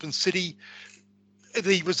at Brisbane City.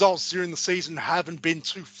 The results during the season haven't been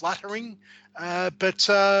too flattering, but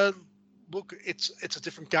look, it's a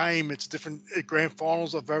different game. It's different. Grand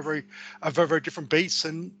finals are very different beasts,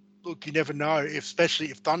 and look, you never know, especially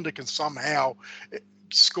if Thunder can somehow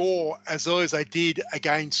score as early as they did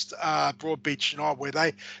against Broadbeach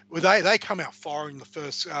United, where they come out firing the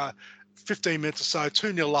first 15 minutes or so,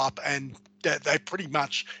 2-0 up, and they pretty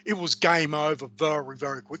much, it was game over very,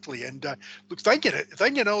 very quickly. And look, if they get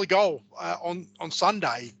an early goal on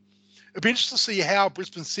Sunday, it'd be interesting to see how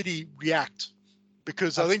Brisbane City react,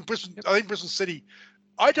 because I think Brisbane City,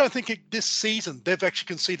 I don't think this season they've actually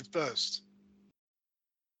conceded first.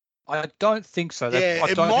 I don't think so. Yeah,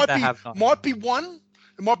 it might be one.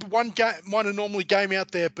 It might be one game, might anomaly game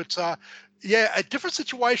out there, but a different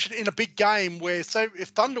situation in a big game where, say, if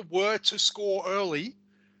Thunder were to score early,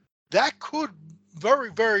 that could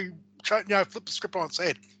very, very, flip the script on its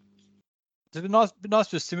head. There's a nice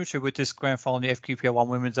bit of symmetry with this grand final in the FQPL 1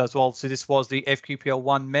 women's as well. So this was the FQPL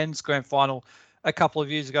 1 men's grand final a couple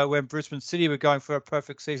of years ago when Brisbane City were going for a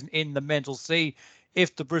perfect season in the men's. We'll see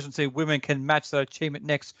if the Brisbane City women can match that achievement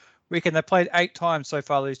next weekend. They played 8 times so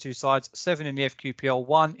far, these two sides, 7 in the FQPL,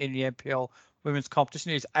 1 in the NPL women's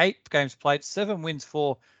competition. It is 8 games played, 7 wins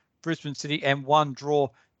for Brisbane City and 1 draw.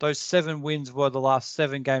 Those 7 wins were the last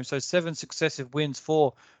 7 games. So 7 successive wins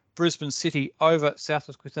for Brisbane City over South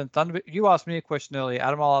West Queensland Thunder. But you asked me a question earlier,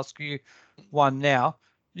 Adam. I'll ask you one now.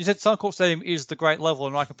 You said Suncorp Stadium is the great level,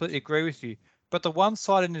 and I completely agree with you. But the one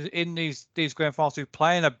side in these grand finals who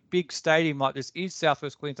play in a big stadium like this is South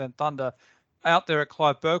West Queensland Thunder out there at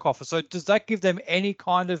Clive Berghofer. So does that give them any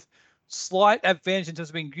kind of slight advantage in terms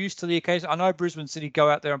of being used to the occasion? I know Brisbane City go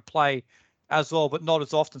out there and play as well, but not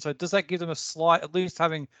as often. So does that give them a slight, at least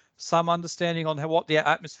having some understanding on what the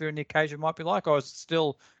atmosphere and the occasion might be like, or is it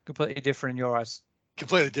still completely different in your eyes?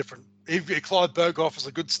 Completely different. If Clive Berghoff is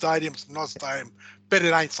a good stadium, it's a nice stadium, but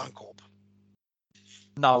it ain't Suncorp.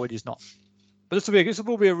 No, it is not. But this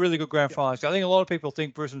will be a really good grand final. I think a lot of people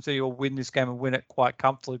think Brisbane City will win this game and win it quite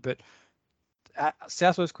comfortably, but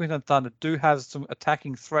South West Queensland Thunder do have some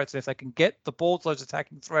attacking threats. If they can get the ball to those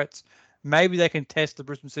attacking threats, maybe they can test the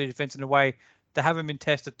Brisbane City defence in a way they haven't been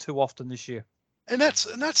tested too often this year. And that's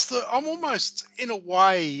I'm almost in a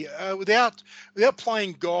way without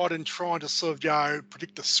playing God and trying to sort of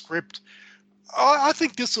predict the script. I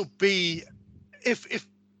think this will be if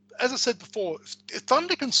as I said before, if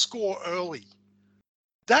Thunder can score early,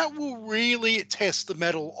 that will really test the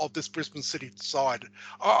mettle of this Brisbane City side.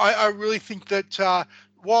 I really think that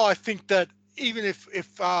while I think that even if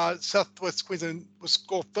South West Queensland was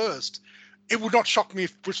scored first, it would not shock me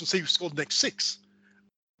if Brisbane City scored the next 6.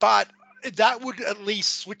 But that would at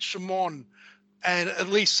least switch them on and at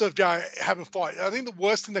least sort of have a fight. I think the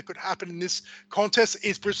worst thing that could happen in this contest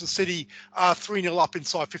is Brisbane City 3-0 up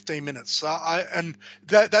inside 15 minutes. And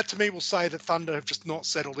that to me will say that Thunder have just not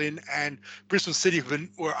settled in, and Brisbane City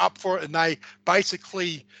were up for it, and they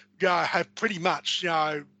basically have pretty much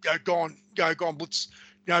gone blitz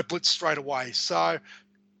straight away. So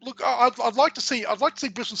look, I'd like to see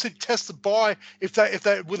Brisbane City tested by if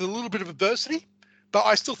they with a little bit of adversity. But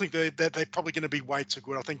I still think they're probably going to be way too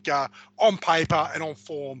good. I think on paper and on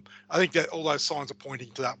form, I think that all those signs are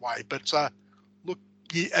pointing to that way. But look,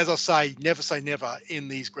 as I say never in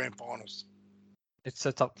these grand finals. It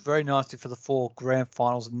sets up very nicely for the 4 grand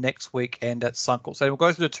finals next week and at Suncorp. So we'll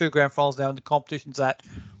go through the 2 grand finals now in the competitions that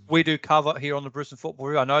we do cover here on the Brisbane Football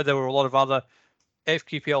Review. I know there were a lot of other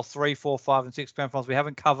FQPL 3, 4, 5, and 6 grand finals. We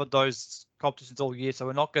haven't covered those competitions all year, so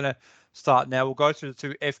we're not going to start now. We'll go through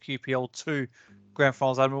the 2 FQPL 2 grand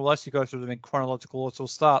finals, and we'll actually go through them in chronological order. So we'll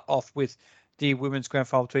start off with the women's grand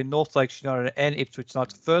final between North Lakes United and Ipswich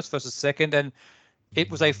Knights, first versus second. And it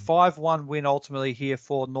was a 5-1 win ultimately here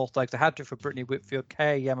for North Lakes. They had to for Brittany Whitfield,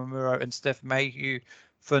 Kaya Yamamuro, and Steph Mayhew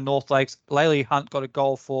for North Lakes. Laylee Hunt got a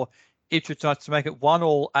goal for Ipswich Knights to make it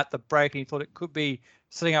 1-1 at the break. And he thought it could be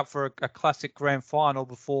setting up for a classic grand final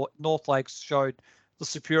before North Lakes showed the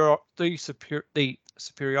superiority,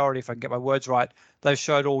 if I can get my words right, they've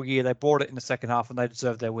showed all year. They brought it in the second half and they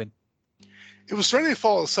deserved their win. It was trying to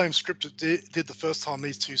follow the same script it did the first time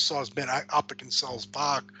these two sides met up at Sells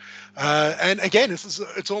Park. And again,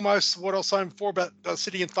 it's almost what I was saying before about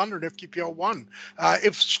City and Thunder in FQPL 1.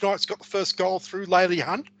 Ipswich Knights got the first goal through Laylee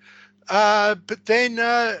Hunt. But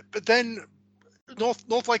then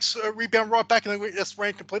North Lakes rebound right back and they just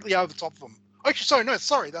ran completely over the top of them. Actually, it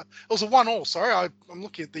was a 1-1. Sorry, I'm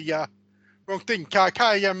looking at the wrong thing. Kaya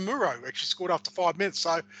Yamamuro actually scored after 5 minutes.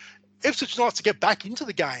 So Ipswich Knights to get back into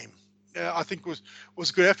the game, I think was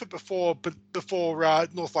a good effort before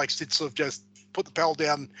North Lakes did sort of just put the pedal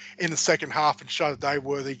down in the second half and show that they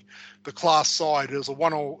were the class side. It was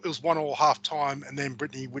 1-1 half time, and then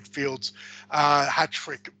Brittany Whitfield's hat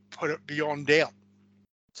trick put it beyond doubt.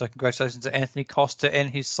 So congratulations to Anthony Costa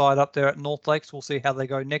and his side up there at North Lakes. We'll see how they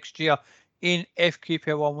go next year in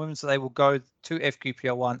FQPL 1 women. So they will go to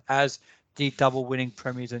FQPL 1 as the double winning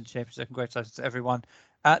premiers and champions. So congratulations to everyone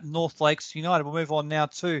at North Lakes United. We'll move on now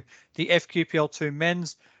to the FQPL 2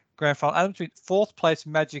 men's grand final. Between 4th place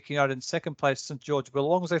Magic United and 2nd place St George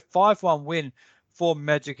Willawong. It was a 5-1 win for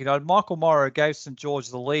Magic United. Michael Morrow gave St George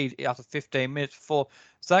the lead after 15 minutes before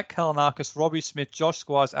Zach Kalinakis, Robbie Smith, Josh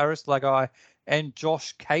Squires, Aris Lagai, and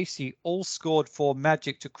Josh Casey all scored for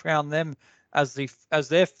Magic to crown them as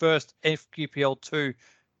their first FQPL 2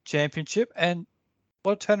 championship. And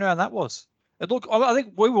what a turnaround that was. I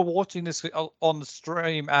think we were watching this on the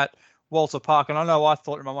stream at Walter Park, and I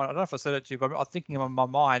thought in my mind, I don't know if I said it to you, but I'm thinking in my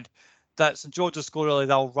mind that St George's scored early,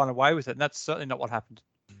 they'll run away with it, and that's certainly not what happened.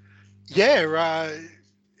 Yeah,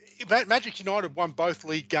 Magic United won both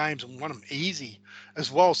league games and won them easy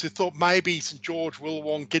as well. So they thought maybe St George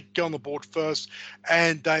Willawong get on the board first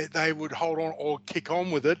and they would hold on or kick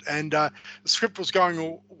on with it. And the script was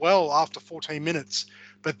going well after 14 minutes.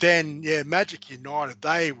 But then, Magic United,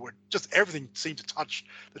 they would just everything seemed to touch.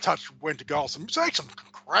 The touch went to goals. Some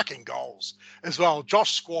cracking goals as well.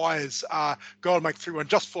 Josh Squires goal to make 3-1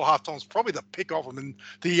 just before halftime was probably the pick of them. And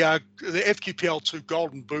the FQPL 2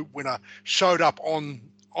 Golden Boot winner showed up on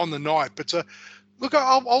the night. But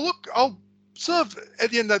I'll sort of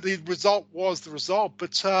at the end that the result was the result.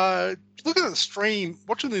 But looking at the stream,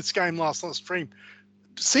 watching this game last night stream,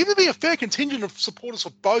 seemed to be a fair contingent of supporters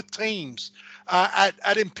for both teams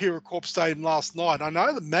at Imperial Corp Stadium last night. I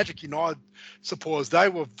know the Magic United supporters, they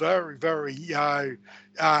were very, very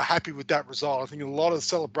happy with that result. I think a lot of the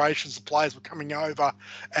celebrations, the players were coming over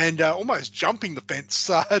and almost jumping the fence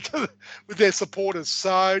with their supporters.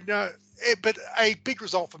 So, but a big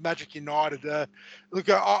result for Magic United. Look,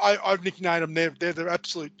 I've nicknamed them, they're the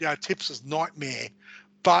absolute tipsters' nightmare.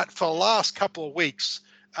 But for the last couple of weeks,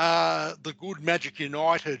 the good Magic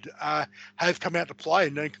United have come out to play,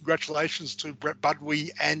 and congratulations to Brett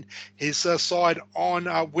Budwee and his side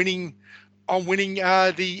on winning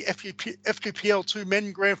the FQPL 2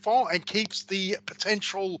 men grand final, and keeps the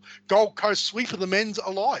potential Gold Coast sweep of the men's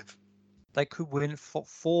alive. They could win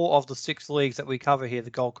 4 of the 6 leagues that we cover here, the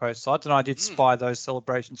Gold Coast sides, and I did spy those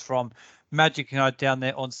celebrations from Magic United down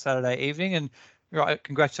there on Saturday evening. And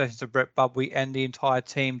congratulations to Brett Budwee and the entire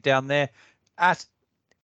team down there at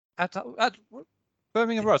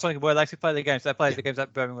Birmingham Road. It's only where they actually play the games. They play the games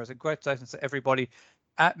at Birmingham Road. So congratulations to everybody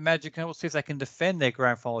at Magic, and we'll see if they can defend their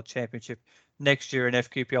grand final championship next year in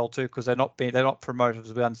FQPL 2, because they're not promoted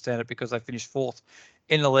as we understand it, because they finished 4th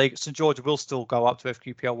in the league. St George will still go up to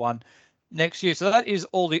FQPL 1 next year. So that is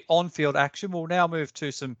all the on-field action. We'll now move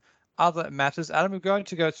to some other matters. Adam, we're going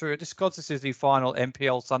to go through it because this is the final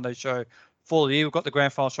NPL Sunday show for the year. We've got the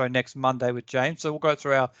grand final show next Monday with James, so we'll go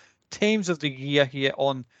through our teams of the year here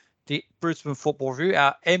on the Brisbane Football Review,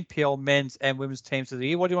 our NPL men's and women's teams of the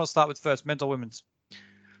year. What do you want to start with first, men's or women's?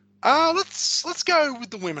 Let's go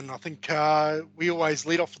with the women. I think we always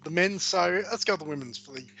lead off with the men, so let's go with the women's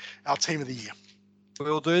for our team of the year.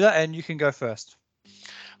 We'll do that, and you can go first.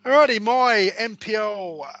 Alrighty, my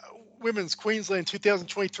NPL Women's Queensland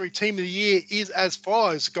 2023 Team of the Year is as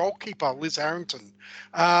follows. Goalkeeper, Liz Harrington.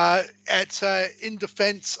 In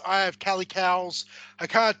defence, I have Callie Cowles,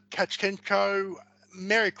 Hakar Kachkenko,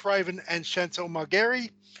 Mary Craven, and Chantel Margeri.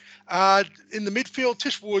 In the midfield,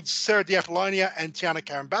 Tish Woods, Sarah Diapolonia, and Tiana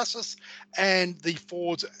Karambassis. And the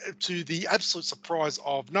forwards, to the absolute surprise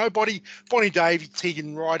of nobody, Bonnie Davey,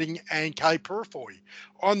 Tegan Riding, and Kay Purifoy.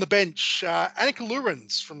 On the bench, Annika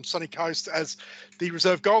Lurens from Sunny Coast as the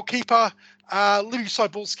reserve goalkeeper, Libby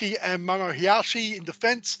Cybulski and Momo Hiyashi in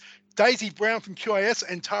defence, Daisy Brown from QAS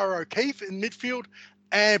and Tara O'Keefe in midfield,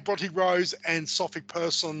 and Bronte Rose and Sophie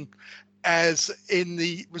Person as in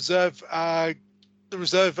the reserve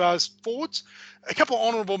forwards. A couple of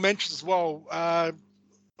honourable mentions as well. I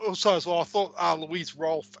thought Louise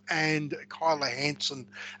Rolfe and Kyla Hansen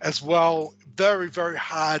as well. Very, very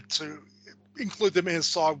hard to include them in a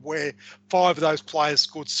side where 5 of those players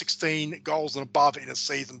scored 16 goals and above in a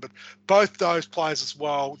season. But both those players as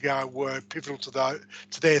well, were pivotal to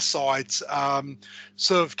their sides'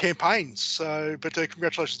 sort of campaigns. So, but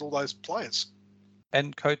congratulations to all those players.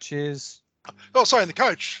 And coach is? Oh, sorry, and the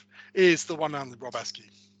coach is the one and only Rob Askey.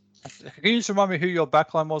 Can you just remind me who your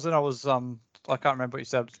backline was then? I can't remember what you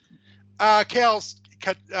said. Cowles,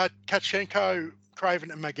 Katchenko,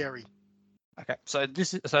 Craven, and McGarry. Okay, so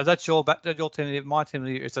that's your team. My team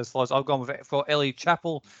is as follows. I've gone for Ellie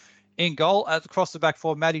Chappell in goal. Across the back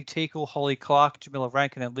four, Maddie Teakle, Holly Clark, Jamila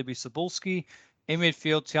Rankin, and Libby Cybulski. In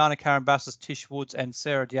midfield, Tiana Karambassis, Tish Woods, and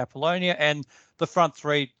Sarah Diapolonia. And the front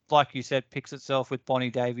three, like you said, picks itself with Bonnie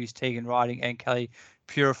Davies, Tegan Riding, and Kelly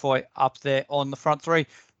Purifoy up there on the front three.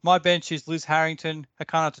 My bench is Liz Harrington,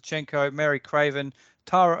 Hakana Tachenko, Mary Craven,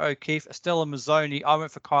 Tara O'Keefe, Estella Mazzoni. I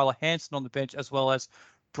went for Kyla Hansen on the bench as well as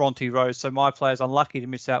Bronte Rose. So my players unlucky to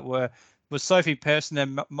miss out was Sophie Pearson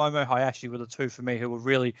and Momo Hayashi were the two for me who were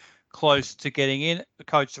really close to getting in. The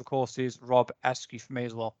coach, of course, is Rob Askey for me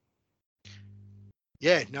as well.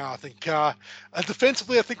 Yeah, no, I think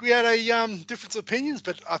defensively, I think we had a difference of opinions,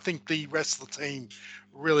 but I think the rest of the team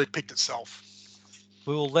really picked itself.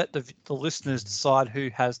 We will let the listeners decide who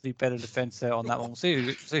has the better defence there on that one. We'll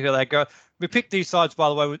see how they go. We picked these sides, by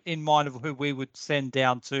the way, in mind of who we would send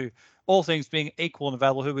down to, all things being equal and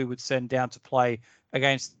available, who we would send down to play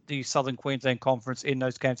against the Southern Queensland Conference in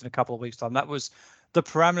those games in a couple of weeks' time. That was the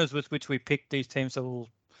parameters with which we picked these teams. So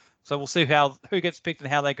we'll see who gets picked and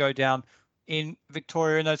how they go down in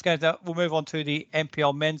Victoria in those games. Now we'll move on to the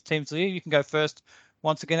NPL men's teams of the year. You can go first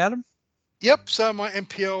once again, Adam. Yep, so my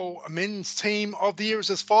NPL men's team of the year is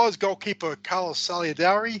as follows. Goalkeeper, Carlos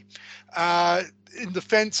Saliadari. In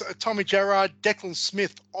defence, Tommy Gerrard, Declan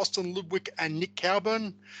Smith, Austin Ludwig, and Nick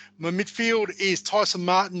Cowburn. My midfield is Tyson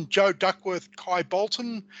Martin, Joe Duckworth, Kai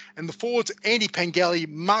Bolton. And the forwards, Andy Pengelly,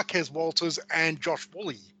 Marquez Walters, and Josh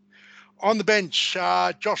Woolley. On the bench,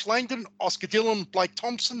 Josh Langdon, Oscar Dillon, Blake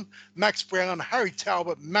Thompson, Max Brown, Harry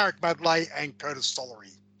Talbot, Marek Madley, and Curtis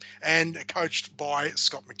Stollery. And coached by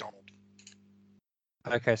Scott McDonald.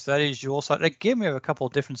 Okay, so that is your side. Again, we have a couple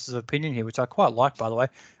of differences of opinion here, which I quite like, by the way.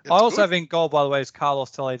 It's I also good. have in goal, by the way, is Carlos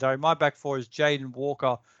Saliadari. My back four is Jaden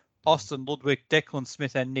Walker, Austin Ludwig, Declan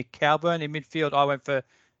Smith, and Nick Cowburn. In midfield, I went for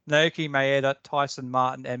Naoki Maeda, Tyson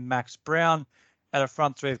Martin, and Max Brown. At a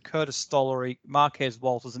front three of Curtis Stollery, Marquez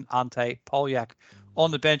Walters, and Ante Polyak. On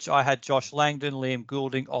the bench, I had Josh Langdon, Liam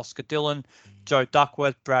Goulding, Oscar Dillon, Joe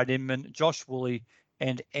Duckworth, Brad Inman, Josh Woolley,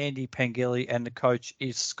 and Andy Pengelly, and the coach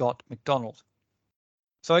is Scott McDonald.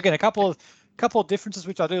 So again, a couple of differences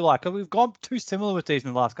which I do like. We've gone too similar with these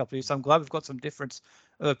in the last couple of years, so I'm glad we've got some difference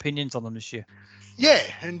of opinions on them this year. Yeah,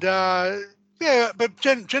 and but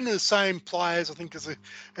generally the same players. I think as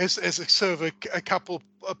a sort of a couple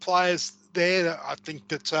of players there that I think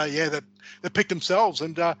that that they picked themselves.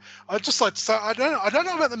 And I'd just like to say I don't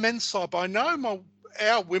know about the men's side, but I know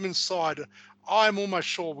our women's side. I'm almost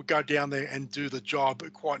sure would go down there and do the job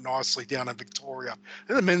quite nicely down in Victoria.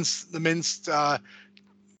 And the men's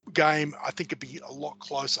game, I think it'd be a lot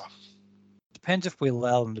closer. Depends if we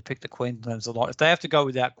allow them to pick the Queenslanders a lot. If they have to go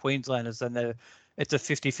without Queenslanders, then it's a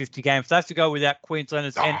 50-50 game. If they have to go without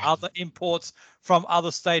Queenslanders and other imports from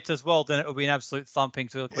other states as well, then it will be an absolute thumping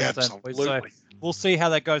to the Queensland boys. So we'll see how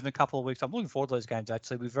that goes in a couple of weeks. I'm looking forward to those games,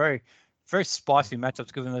 actually. It'll be very, very spicy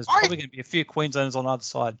matchups, given there's probably going to be a few Queenslanders on either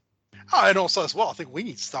side. Oh, and also as well, I think we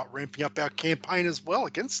need to start ramping up our campaign as well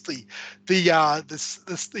against the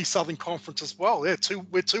Southern Conference as well. Yeah,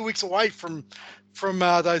 we're 2 weeks away from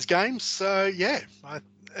those games. So yeah,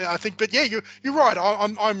 I think, but yeah, you're right.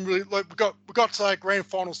 I'm really like we got Grand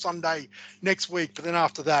Final Sunday next week, but then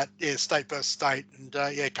after that, yeah, state versus state, and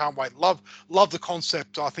can't wait. Love the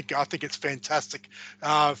concept. I think it's fantastic.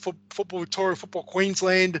 Football Victoria, Football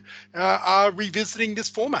Queensland are revisiting this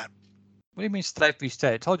format. What do you mean state v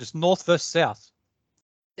state? I told you it's north versus south.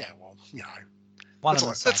 Yeah, well, One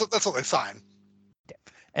that's what they're saying. Yeah.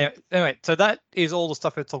 Anyway, so that is all the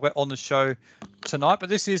stuff we'll talk about on the show tonight. But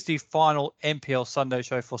this is the final NPL Sunday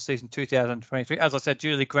show for season 2023. As I said,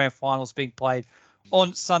 due to the grand finals being played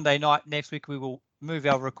on Sunday night, next week we will move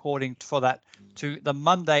our recording for that to the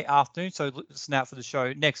Monday afternoon. So listen out for the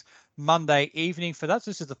show next Monday evening for that.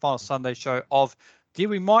 So this is the final Sunday show of the year.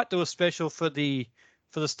 We might do a special for the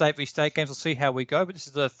state v state games. We'll see how we go. But this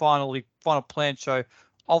is the final planned show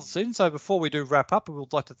of the season. So before we do wrap up, we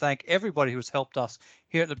would like to thank everybody who's helped us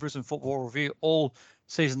here at the Brisbane Football Review all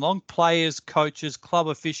season long. Players, coaches, club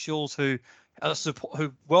officials who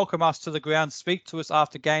welcome us to the ground, speak to us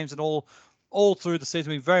after games, and all through the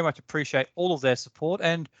season. We very much appreciate all of their support,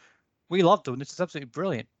 and we love doing this. It's absolutely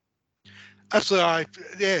brilliant. Absolutely,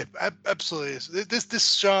 absolutely.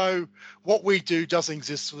 This show, what we do, doesn't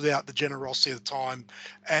exist without the generosity of the time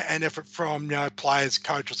and effort from players,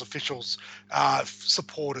 coaches, officials,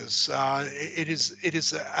 supporters. It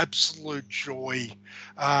is an absolute joy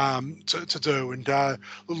to do, and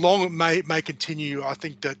long it may continue. I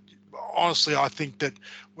think that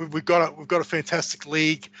we've got a fantastic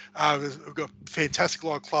league. We've got a fantastic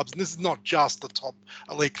lot of clubs, and this is not just the top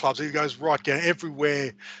elite clubs. It goes right down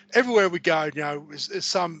everywhere. Everywhere we go, is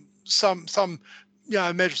some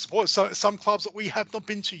measure of support. So some clubs that we have not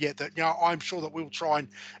been to yet that I'm sure that we'll try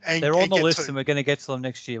and they're on the get list, to. and we're going to get to them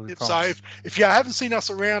next year. So if you haven't seen us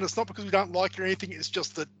around, it's not because we don't like you or anything. It's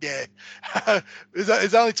just that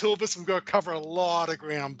there's only two of us, and we've got to cover a lot of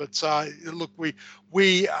ground. But look,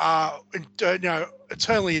 we are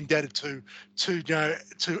eternally indebted to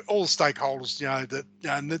all the stakeholders.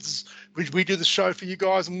 And this is, we do the show for you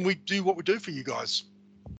guys, and we do what we do for you guys.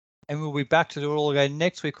 And we'll be back to do it all again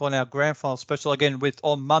next week on our grand final special again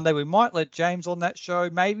on Monday. We might let James on that show,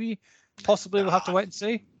 maybe, possibly. We'll have to wait and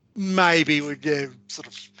see. Maybe we'll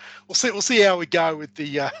see how we go with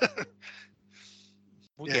the.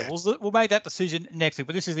 We'll make that decision next week.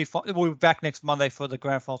 But this is we'll be back next Monday for the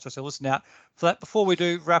grand final. So listen out for that. Before we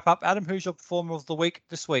do wrap up, Adam, who's your performer of the week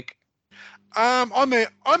this week? I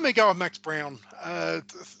may go with Max Brown.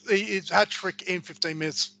 His hat trick in 15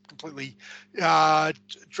 minutes completely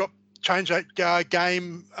changed that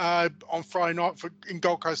game on Friday night in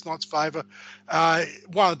Gold Coast Knights' favour.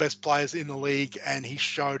 One of the best players in the league, and he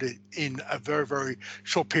showed it in a very, very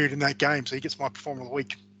short period in that game. So he gets my performer of the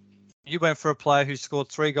week. You went for a player who scored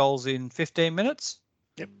 3 goals in 15 minutes?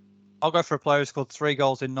 Yep. I'll go for a player who scored 3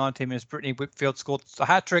 goals in 19 minutes. Brittany Whitfield scored a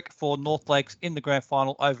hat-trick for North Lakes in the grand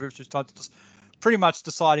final over Ipswich Town, pretty much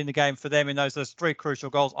deciding the game for them in those 3 crucial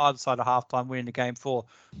goals, either side of halftime, winning the game for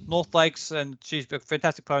North Lakes. And she's a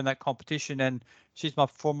fantastic player in that competition, and she's my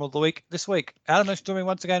performer of the week this week. Adam, thanks for joining me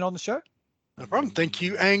once again on the show. No problem. Thank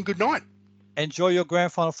you, and good night. Enjoy your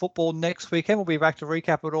grand final football next weekend. We'll be back to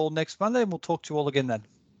recap it all next Monday, and we'll talk to you all again then.